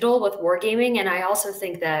go digital with wargaming, and I also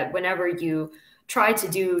think that whenever you try to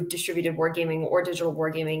do distributed wargaming or digital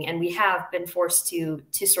wargaming, and we have been forced to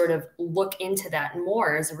sort of look into that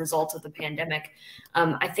more as a result of the pandemic,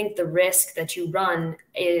 I think the risk that you run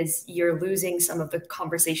is you're losing some of the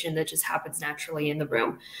conversation that just happens naturally in the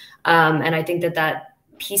room. And I think that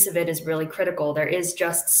piece of it is really critical. There is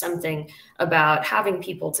just something about having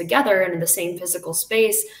people together and in the same physical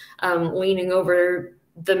space, leaning over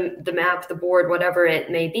the map, the board, whatever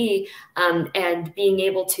it may be, and being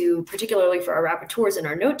able to, particularly for our rapporteurs and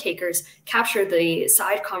our note takers, capture the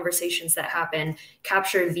side conversations that happen,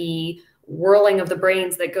 capture the whirling of the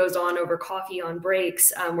brains that goes on over coffee on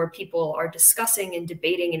breaks, where people are discussing and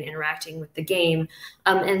debating and interacting with the game.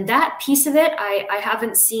 And that piece of it, I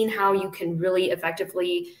haven't seen how you can really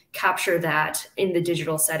effectively capture that in the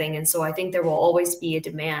digital setting. And so I think there will always be a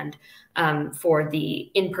demand for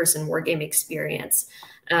the in-person wargame experience.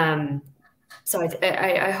 So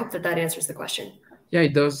I hope that answers the question. Yeah,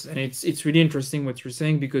 it does. And it's really interesting what you're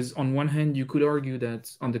saying, because on one hand, you could argue that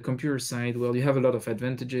on the computer side, well, you have a lot of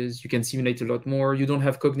advantages. You can simulate a lot more. You don't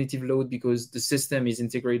have cognitive load because the system is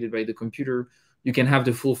integrated by the computer. You can have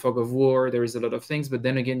the full fog of war. There is a lot of things. But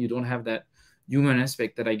then again, you don't have that human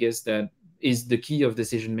aspect that I guess that is the key of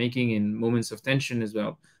decision making in moments of tension as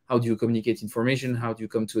well. How do you communicate information? How do you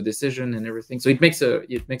come to a decision and everything? So it makes a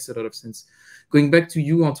lot of sense. Going back to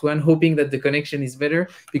you, Antoine, hoping that the connection is better,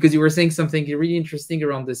 because you were saying something really interesting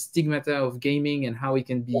around the stigmata of gaming and how it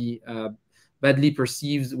can be badly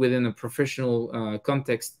perceived within a professional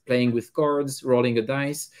context, playing with cards, rolling a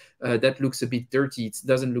dice. That looks a bit dirty. It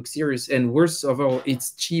doesn't look serious. And worst of all,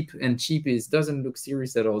 it's cheap, and cheap doesn't look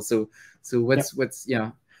serious at all. So what's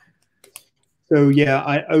yeah. So yeah,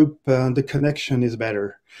 I hope the connection is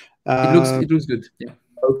better. It looks good. Yeah.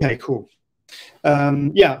 Okay, cool.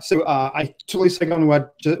 Yeah, so I totally second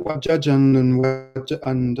what Judge and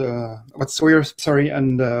what Sawyer, sorry,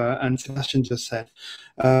 and Sebastian just said.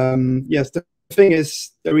 Yes, the thing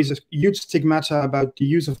is, there is a huge stigmata about the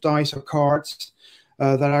use of dice or cards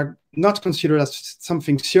that are not considered as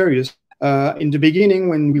something serious. In the beginning,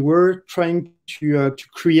 when we were trying to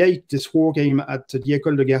create this war game at the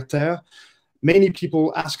École de Guerre, many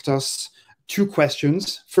people asked us two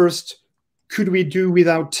questions. First, could we do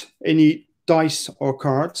without any dice or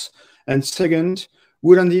cards? And second,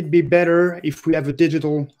 wouldn't it be better if we have a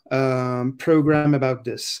digital program about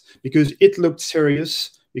this? Because it looked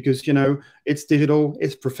serious, because, you know, it's digital,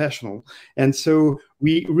 it's professional. And so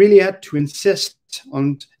we really had to insist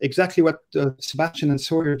on exactly what Sebastian and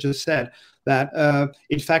Sawyer just said, that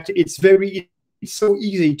in fact, it's so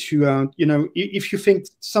easy to, you know, if you think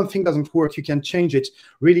something doesn't work, you can change it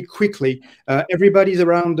really quickly. Everybody's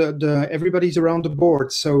around the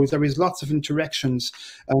board, so there is lots of interactions,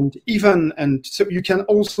 and so you can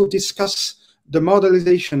also discuss the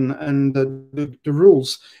modelization and the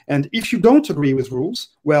rules. And if you don't agree with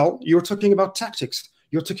rules, well, you're talking about tactics,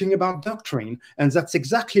 you're talking about doctrine, and that's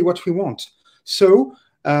exactly what we want. So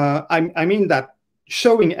I mean that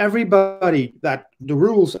showing everybody that the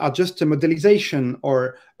rules are just a modelization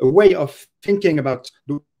or a way of thinking about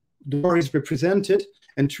the war is represented,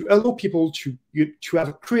 and to allow people to have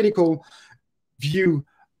a critical view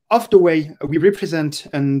of the way we represent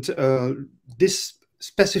and this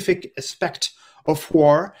specific aspect of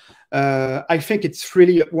war. I think it's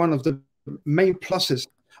really one of the main pluses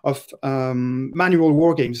of manual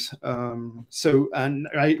war games. I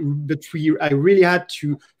really had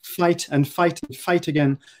to fight and fight and fight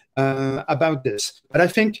again about this. But I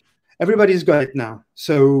think everybody's got it now.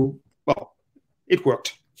 So, well, it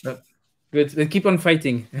worked. Good. Keep on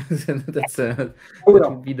fighting. That's that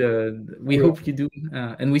would be we hope you do,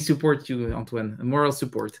 and we support you, Antoine. Moral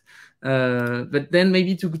support. But then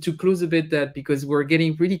maybe to close a bit that, because we're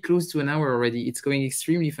getting really close to an hour already, it's going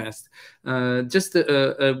extremely fast. Just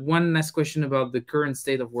one last question about the current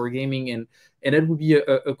state of wargaming, and that would be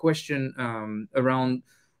a question around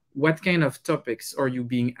what kind of topics are you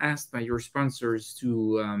being asked by your sponsors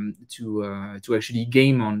to actually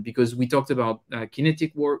game on? Because we talked about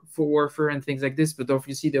kinetic warfare and things like this, but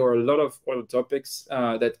obviously there are a lot of other topics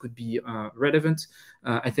that could be relevant.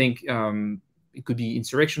 I think it could be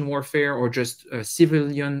insurrection warfare, or just a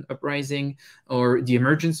civilian uprising, or the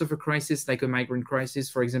emergence of a crisis like a migrant crisis,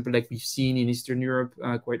 for example, like we've seen in Eastern Europe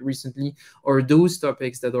quite recently, or those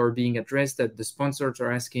topics that are being addressed that the sponsors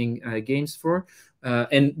are asking games for.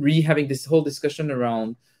 And really having this whole discussion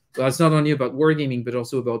around, well, it's not only about wargaming, but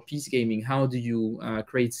also about peace gaming. How do you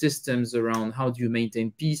create systems around how do you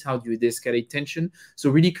maintain peace? How do you de-escalate tension?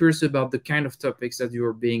 So really curious about the kind of topics that you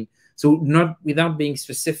are being, so not without being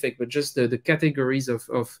specific, but just the categories of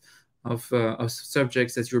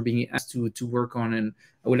subjects that you're being asked to work on. And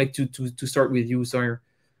I would like to start with you, Sawyer.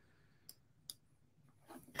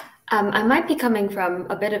 I might be coming from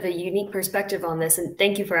a bit of a unique perspective on this, and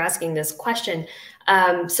thank you for asking this question.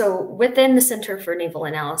 So within the Center for Naval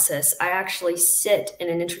Analysis, I actually sit in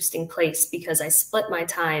an interesting place because I split my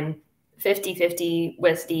time 50-50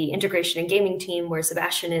 with the integration and gaming team, where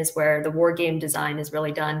Sebastian is, where the war game design is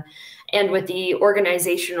really done, and with the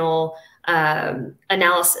organizational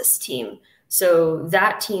analysis team. So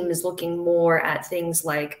that team is looking more at things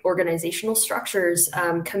like organizational structures,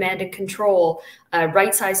 command and control,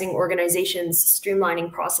 right-sizing organizations,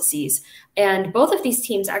 streamlining processes. And both of these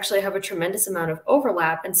teams actually have a tremendous amount of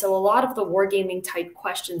overlap. And so a lot of the wargaming type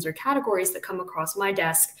questions or categories that come across my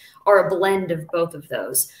desk are a blend of both of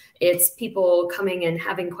those. It's people coming and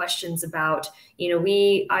having questions about, you know,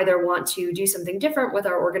 we either want to do something different with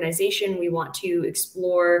our organization, we want to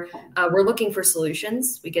explore, we're looking for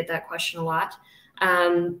solutions. We get that question a lot.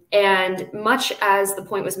 And much as the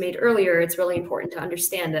point was made earlier, it's really important to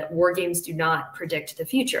understand that war games do not predict the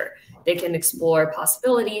future. They can explore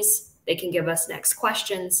possibilities. They can give us next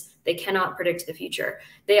questions. They cannot predict the future.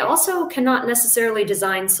 They also cannot necessarily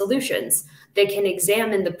design solutions. They can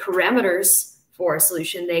examine the parameters for a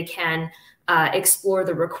solution. They can explore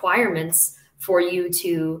the requirements for you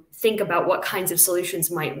to think about what kinds of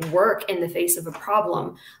solutions might work in the face of a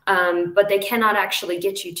problem, but they cannot actually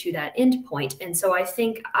get you to that end point. And so I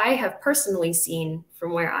think I have personally seen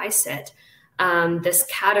from where I sit, this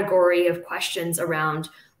category of questions around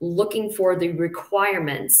looking for the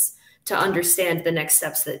requirements to understand the next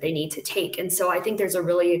steps that they need to take. And so I think there's a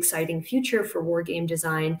really exciting future for war game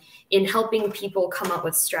design in helping people come up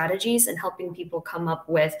with strategies and helping people come up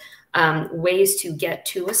with ways to get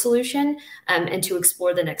to a solution and to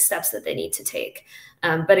explore the next steps that they need to take.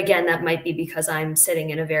 But again, that might be because I'm sitting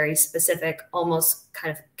in a very specific, almost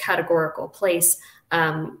kind of categorical place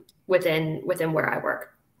within where I work.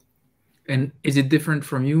 And is it different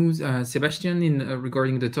from you, Sebastian, in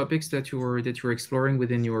regarding the topics that you're exploring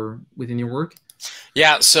within your work?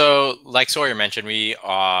 Yeah, so like Sawyer mentioned,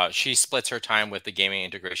 she splits her time with the gaming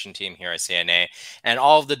integration team here at CNA, and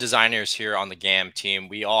all of the designers here on the GAM team,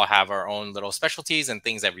 we all have our own little specialties and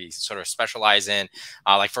things that we sort of specialize in.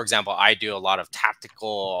 Like, for example, I do a lot of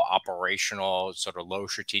tactical, operational, sort of low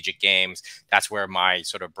strategic games. That's where my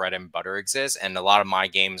sort of bread and butter exists, and a lot of my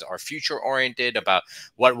games are future oriented about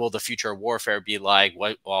what will the future warfare be like,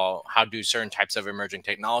 how do certain types of emerging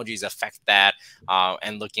technologies affect that,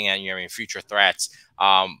 and looking at future threats.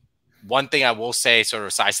 One thing I will say, sort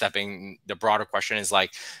of sidestepping the broader question, is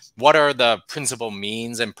like, what are the principal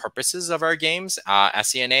means and purposes of our games at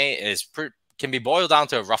CNA can be boiled down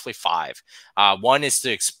to roughly 5. One is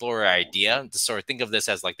to explore an idea, to sort of think of this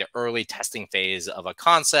as like the early testing phase of a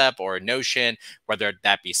concept or a notion, whether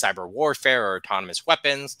that be cyber warfare or autonomous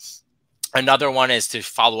weapons. Another one is to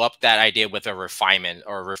follow up that idea with a refinement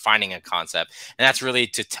or refining a concept, and that's really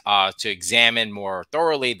to examine more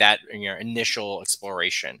thoroughly that initial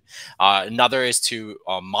exploration. Another is to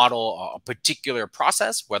model a particular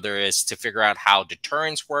process, whether it's to figure out how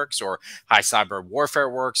deterrence works, or how cyber warfare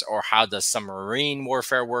works, or how the submarine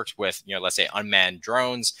warfare works with let's say unmanned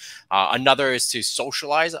drones. Another is to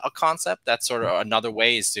socialize a concept. That's sort of another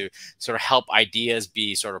way, is to sort of help ideas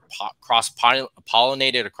be sort of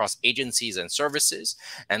cross-pollinated across agencies and services.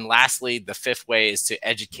 And lastly, the 5th way is to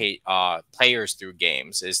educate players through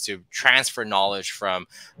games, is to transfer knowledge from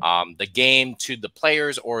the game to the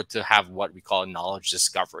players, or to have what we call knowledge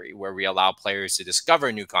discovery, where we allow players to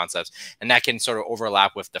discover new concepts. And that can sort of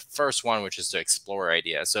overlap with the first one, which is to explore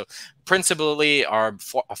ideas. So principally, our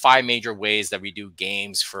 5 major ways that we do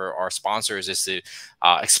games for our sponsors is to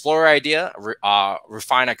explore an idea,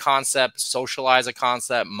 refine a concept, socialize a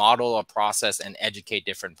concept, model a process, and educate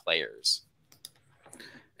different players.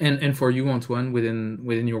 And for you, Antoine,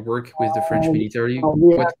 within your work with the French military,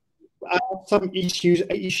 I have some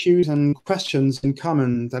issues and questions in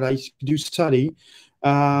common that I do study.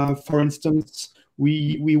 For instance,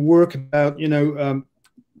 we work about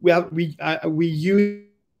we use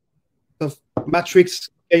of matrix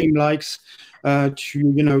game likes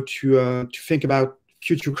to think about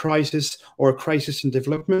future crisis or crisis in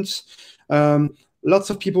developments.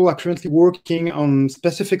 Lots of people are currently working on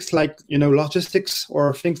specifics like logistics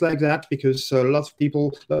or things like that, because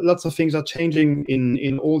lots of things are changing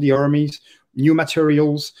in all the armies, new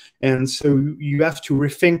materials, and so you have to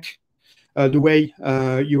rethink the way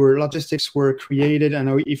your logistics were created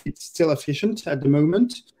and if it's still efficient at the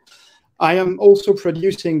moment. I am also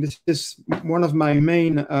producing, this is one of my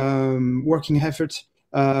main working efforts,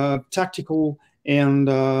 tactical and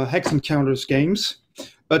hex encounters games.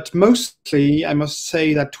 But mostly, I must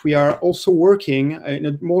say that we are also working in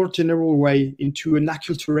a more general way into an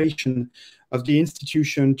acculturation of the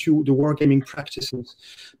institution to the wargaming practices.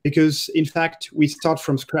 Because, in fact, we start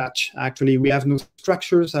from scratch. Actually, we have no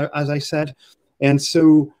structures, as I said. And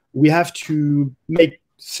so we have to make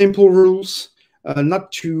simple rules,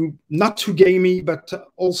 not too gamey, but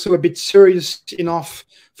also a bit serious enough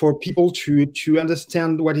for people to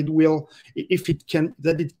understand what it will,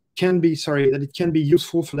 that it can be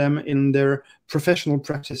useful for them in their professional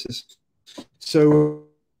practices. So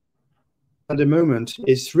at the moment,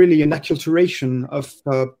 it's really an acculturation of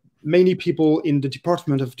many people in the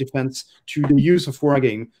Department of Defense to the use of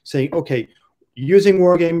wargame, saying, okay, using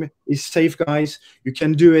wargame is safe, guys. You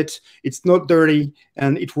can do it. It's not dirty,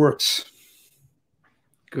 and it works.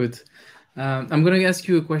 Good. I'm going to ask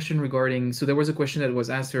you a question regarding, so there was a question that was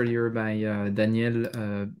asked earlier by Daniel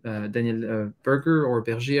Berger or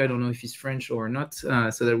Berger, I don't know if he's French or not,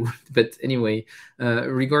 but anyway,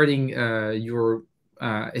 regarding your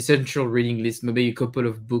essential reading list, maybe a couple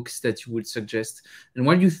of books that you would suggest. And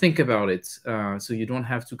while you think about it, so you don't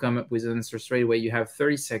have to come up with an answer straight away, you have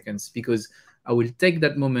 30 seconds, because I will take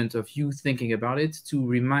that moment of you thinking about it to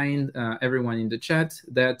remind everyone in the chat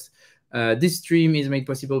that this stream is made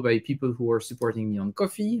possible by people who are supporting me on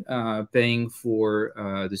Ko-fi, paying for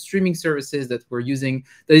the streaming services that we're using.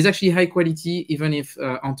 That is actually high quality, even if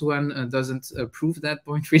Antoine doesn't prove that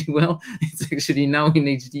point really well. It's actually now in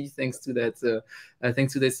HD thanks to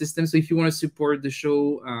that system. So if you want to support the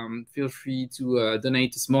show, feel free to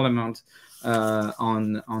donate a small amount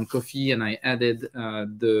on Ko-fi, and I added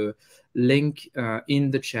the link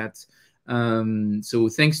in the chat. So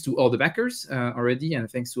thanks to all the backers already, and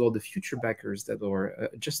thanks to all the future backers that are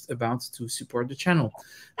just about to support the channel.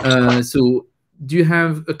 So do you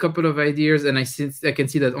have a couple of ideas? And I can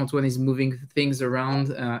see that Antoine is moving things around,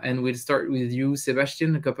 and we'll start with you,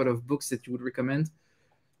 Sebastian. A couple of books that you would recommend.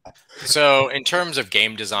 So in terms of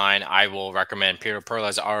game design, I will recommend Peter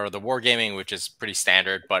Perla's Art of the Wargaming, which is pretty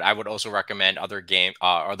standard, but I would also recommend other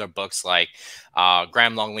books like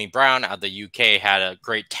Graham Longley Brown out of the UK had a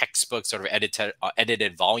great textbook, sort of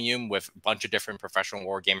edited volume with a bunch of different professional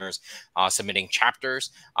wargamers submitting chapters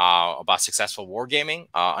about successful wargaming.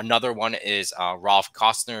 Another one is Rolf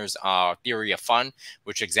Kostner's Theory of Fun,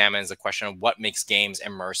 which examines the question of what makes games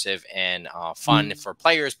immersive and fun for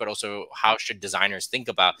players, but also how should designers think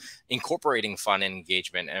about incorporating fun and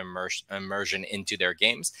engagement and immersion into their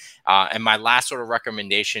games. And my last sort of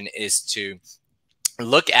recommendation is to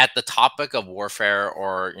look at the topic of warfare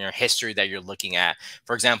or history that you're looking at.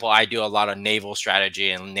 For example, I do a lot of naval strategy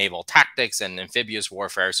and naval tactics and amphibious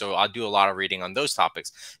warfare, so I'll do a lot of reading on those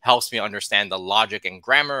topics. Helps me understand the logic and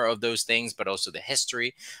grammar of those things, but also the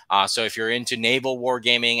history. So if you're into naval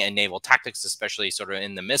wargaming and naval tactics, especially sort of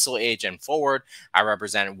in the missile age and forward, I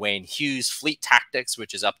represent Wayne Hughes' Fleet Tactics,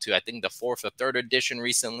 which is up to, I think, the 4th or 3rd edition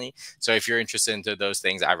recently. So if you're interested into those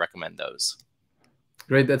things, I recommend those.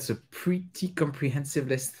 Great, that's a pretty comprehensive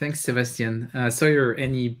list. Thanks, Sebastian. Sawyer,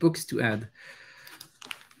 any books to add?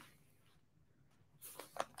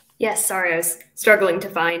 Yes, sorry, I was struggling to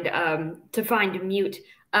find mute.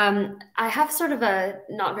 I have sort of a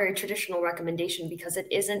not very traditional recommendation because it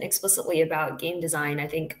isn't explicitly about game design. I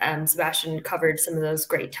think Sebastian covered some of those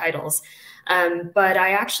great titles. But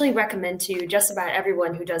I actually recommend to just about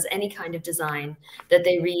everyone who does any kind of design that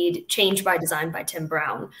they read Change by Design by Tim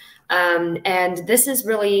Brown. And this is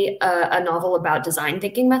really a novel about design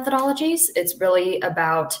thinking methodologies. It's really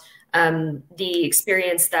about the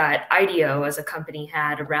experience that IDEO as a company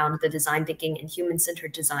had around the design thinking and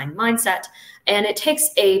human-centered design mindset. And it takes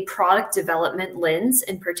a product development lens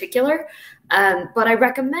in particular. But I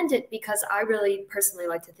recommend it because I really personally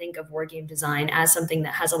like to think of wargame design as something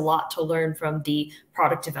that has a lot to learn from the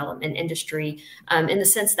product development industry, in the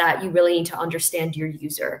sense that you really need to understand your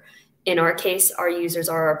user. In our case, our users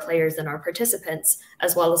are our players and our participants,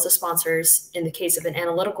 as well as the sponsors in the case of an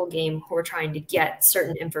analytical game who are trying to get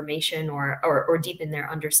certain information or deepen their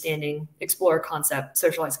understanding, explore concept,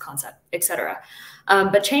 socialize concept, etc.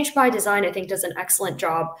 But Change by Design, I think, does an excellent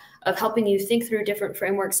job of helping you think through different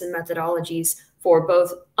frameworks and methodologies for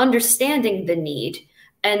both understanding the need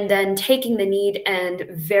and then taking the need and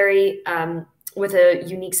with a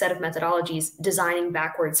unique set of methodologies, designing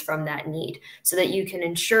backwards from that need so that you can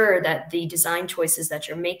ensure that the design choices that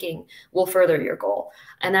you're making will further your goal.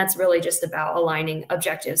 And that's really just about aligning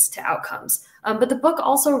objectives to outcomes. But the book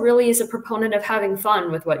also really is a proponent of having fun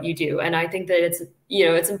with what you do. And I think that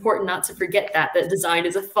it's important not to forget that design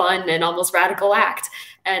is a fun and almost radical act.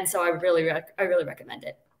 And so I really recommend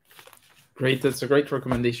it. Great. That's a great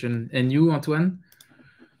recommendation. And you, Antoine?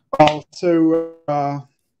 Well, so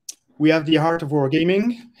we have the Art of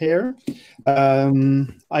Wargaming here.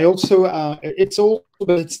 I also,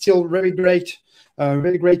 but it's still really great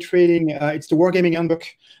reading. It's the Wargaming Handbook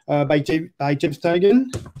by James Tigan.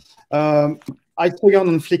 I took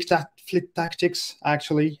on Fleet Tactics,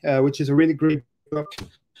 actually, which is a really great book.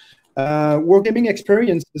 Wargaming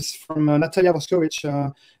Experiences from Natalia Voskovic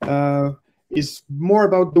is more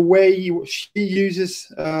about the way she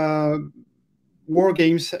uses war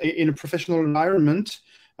games in a professional environment,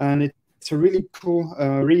 and it's a really cool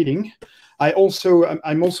reading. I'm also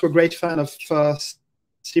a great fan of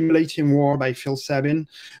Simulating War by Phil Sabin,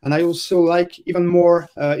 and I also like even more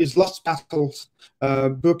his Lost Battles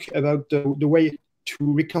book about the way to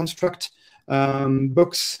reconstruct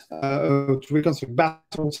books, to reconstruct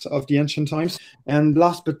battles of the ancient times. And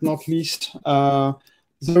last but not least,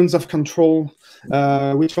 Zones of Control,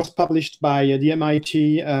 which was published by the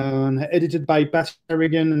MIT and edited by Pat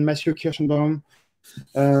Harrigan and Matthew Kirschenbaum.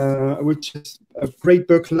 which is a great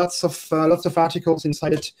book. Lots of articles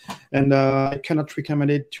inside it, and I cannot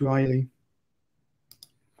recommend it too highly.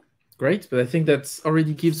 Great, but I think that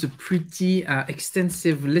already gives a pretty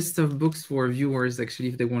extensive list of books for viewers, actually,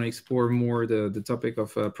 if they want to explore more the topic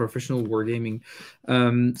of professional wargaming.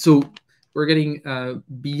 So we're getting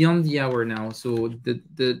beyond the hour now. So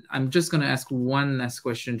I'm just going to ask one last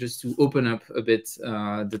question just to open up a bit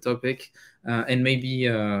the topic, and maybe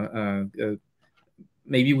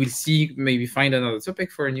we'll find another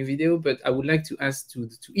topic for a new video. But I would like to ask to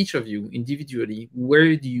each of you individually,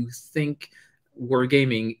 where do you think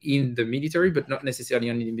wargaming in the military, but not necessarily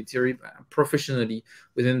only in the military, professionally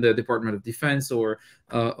within the Department of Defense or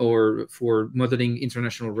for modeling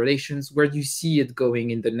international relations, where do you see it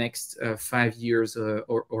going in the next 5 years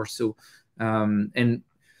or so? And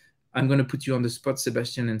I'm going to put you on the spot,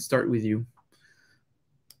 Sebastian, and start with you.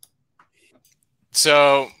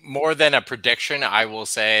 So more than a prediction, I will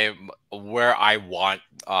say where I want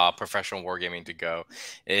professional wargaming to go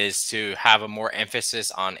is to have a more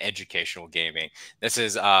emphasis on educational gaming. This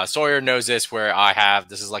is Sawyer knows this, where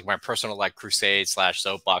this is like my personal like crusade /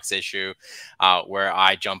 soapbox issue, where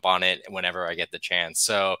I jump on it whenever I get the chance.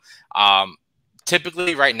 So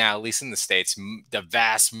typically right now, at least in the States, the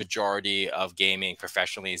vast majority of gaming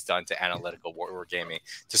professionally is done to analytical wargaming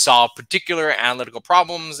to solve particular analytical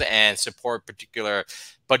problems and support particular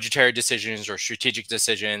budgetary decisions or strategic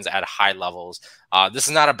decisions at high levels. This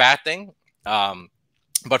is not a bad thing.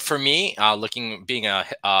 But for me, being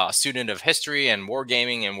a student of history and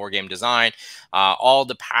wargaming and wargame design, all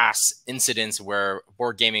the past incidents where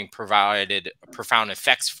wargaming provided profound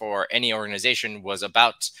effects for any organization was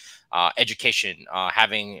about education,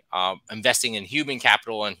 investing in human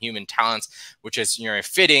capital and human talents, which is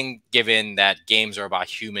fitting given that games are about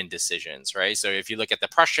human decisions, right? So if you look at the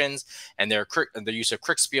Prussians and their use of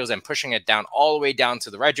Kriegspiels and pushing it down all the way down to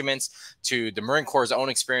the regiments, to the Marine Corps' own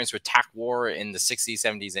experience with TAC War in the 60s,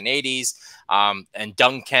 70s, and 80s, and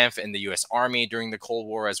Dunkampf in the U.S. Army during the Cold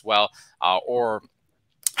War as well, or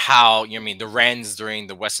how the Wrens during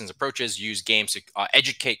the Weston's approaches use games to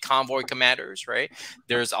educate convoy commanders, right?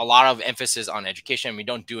 There's a lot of emphasis on education. We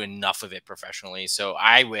don't do enough of it professionally. So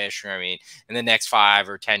I wish, in the next 5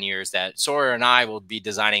 or 10 years that Sawyer and I will be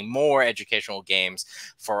designing more educational games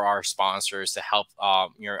for our sponsors to help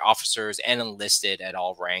officers and enlisted at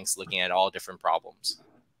all ranks looking at all different problems.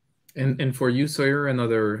 And for you, Sawyer,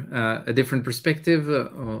 a different perspective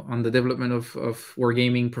on the development of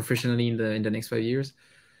wargaming professionally in the next 5 years?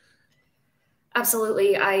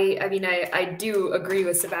 Absolutely. I do agree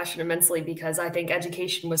with Sebastian immensely, because I think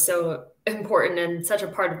education was so important and such a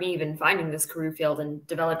part of me even finding this career field and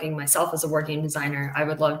developing myself as a wargame designer. I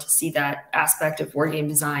would love to see that aspect of wargame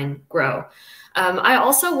design grow. I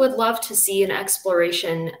also would love to see an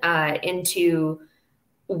exploration into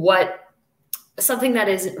something that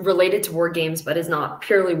is related to war games but is not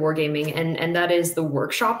purely wargaming, and that is the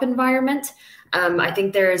workshop environment. I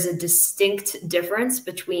think there is a distinct difference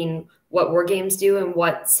between what war games do and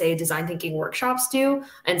what, say, design thinking workshops do.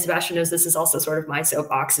 And Sebastian knows this is also sort of my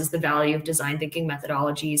soapbox, is the value of design thinking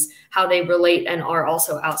methodologies, how they relate and are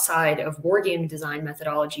also outside of war game design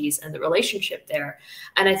methodologies and the relationship there.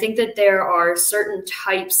 And I think that there are certain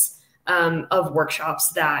types of workshops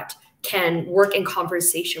that can work in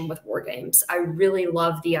conversation with war games. I really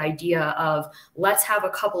love the idea of, let's have a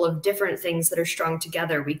couple of different things that are strung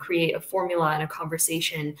together. We create a formula and a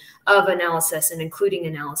conversation of analysis and including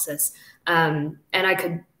analysis. And I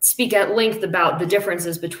could speak at length about the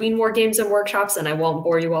differences between war games and workshops, and I won't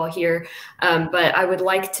bore you all here. But I would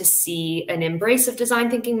like to see an embrace of design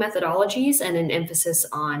thinking methodologies and an emphasis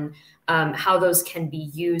on how those can be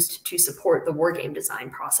used to support the war game design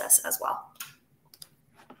process as well.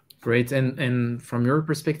 Great. And from your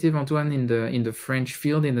perspective, Antoine, in the French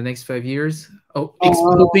field in the next 5 years,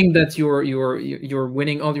 hoping that you're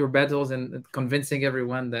winning all your battles and convincing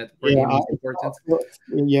everyone that wargaming is important.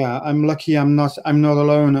 Yeah, I'm lucky. I'm not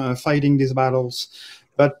alone fighting these battles.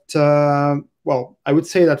 But well, I would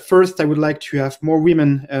say that first I would like to have more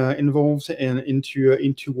women involved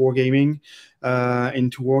into wargaming,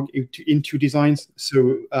 into designs.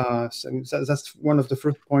 So that's one of the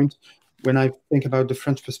first points when I think about the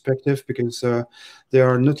French perspective, because they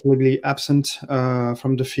are notably absent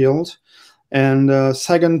from the field. And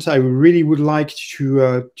second, I really would like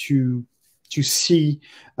to see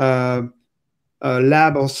a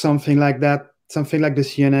lab or something like that, something like the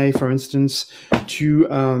CNA, for instance,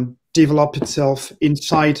 to develop itself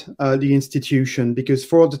inside the institution. Because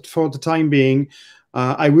for the time being,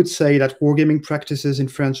 I would say that wargaming practices in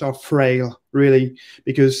France are frail, really,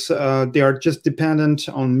 because they are just dependent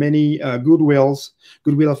on many goodwill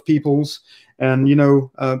of peoples, and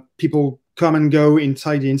people come and go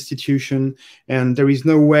inside the institution, and there is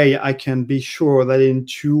no way I can be sure that in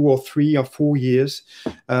 2 or 3 or 4 years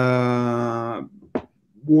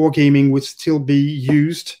wargaming would still be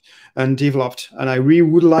used and developed. And I really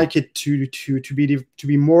would like it to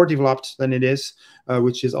be more developed than it is,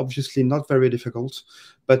 which is obviously not very difficult.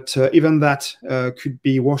 But even that could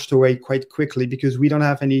be washed away quite quickly, because we don't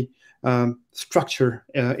have any structure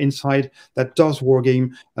inside that does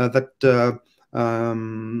wargame, that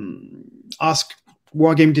ask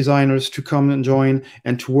wargame designers to come and join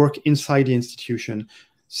and to work inside the institution.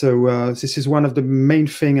 So this is one of the main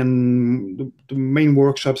thing and the main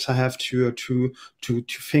workshops I have to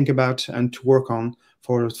think about and to work on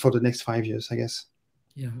for the next 5 years, I guess.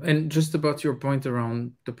 Yeah, and just about your point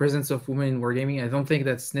around the presence of women in wargaming, I don't think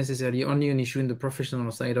that's necessarily only an issue in the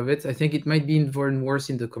professional side of it. I think it might be even worse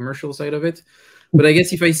in the commercial side of it. But I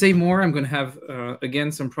guess if I say more, I'm going to have,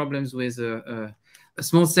 again, some problems with a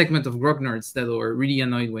small segment of grog nerds that are really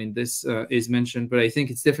annoyed when this is mentioned. But I think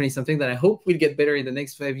it's definitely something that I hope will get better in the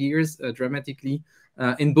next 5 years, dramatically,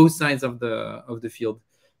 in both sides of the field.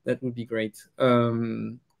 That would be great.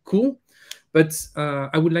 Cool. But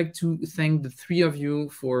I would like to thank the 3 of you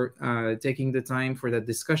for taking the time for that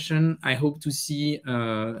discussion. I hope to see,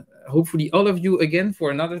 hopefully, all of you again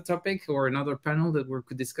for another topic or another panel that we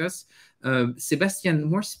could discuss. Sebastian,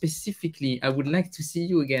 more specifically, I would like to see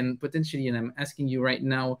you again, potentially, and I'm asking you right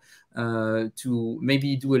now to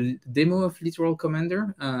maybe do a demo of Literal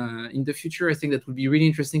Commander in the future. I think that would be really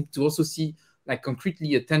interesting to also see, like,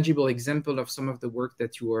 concretely a tangible example of some of the work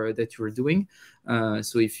that you are doing.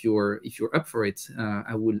 So if you're up for it,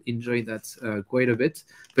 I will enjoy that quite a bit.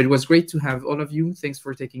 But it was great to have all of you. Thanks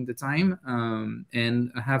for taking the time,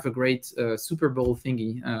 and have a great Super Bowl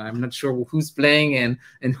thingy. I'm not sure who's playing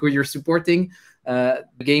and who you're supporting. The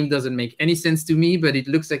game doesn't make any sense to me, but it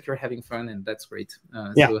looks like you're having fun, and that's great.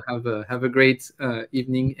 Yeah. So have a great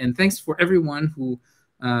evening, and thanks for everyone who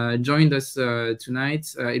joined us tonight.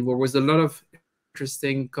 It was a lot of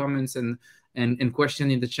interesting comments and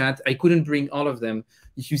questions in the chat. I couldn't bring all of them.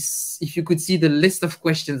 If you could see the list of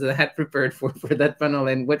questions that I had prepared for that panel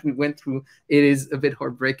and what we went through, it is a bit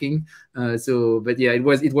heartbreaking. But yeah, it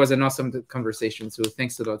was an awesome conversation. So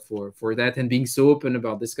thanks a lot for that, and being so open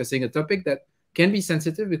about discussing a topic that can be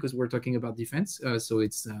sensitive, because we're talking about defense. So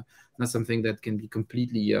it's not something that can be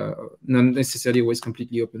completely, not necessarily always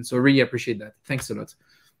completely open. So really appreciate that. Thanks a lot.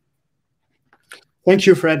 Thank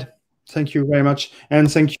you, Fred. Thank you very much.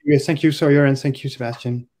 And thank you, Sawyer, and thank you,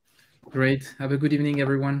 Sebastian. Great. Have a good evening,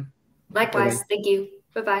 everyone. Likewise. Bye-bye. Thank you.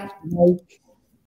 Bye-bye. Bye.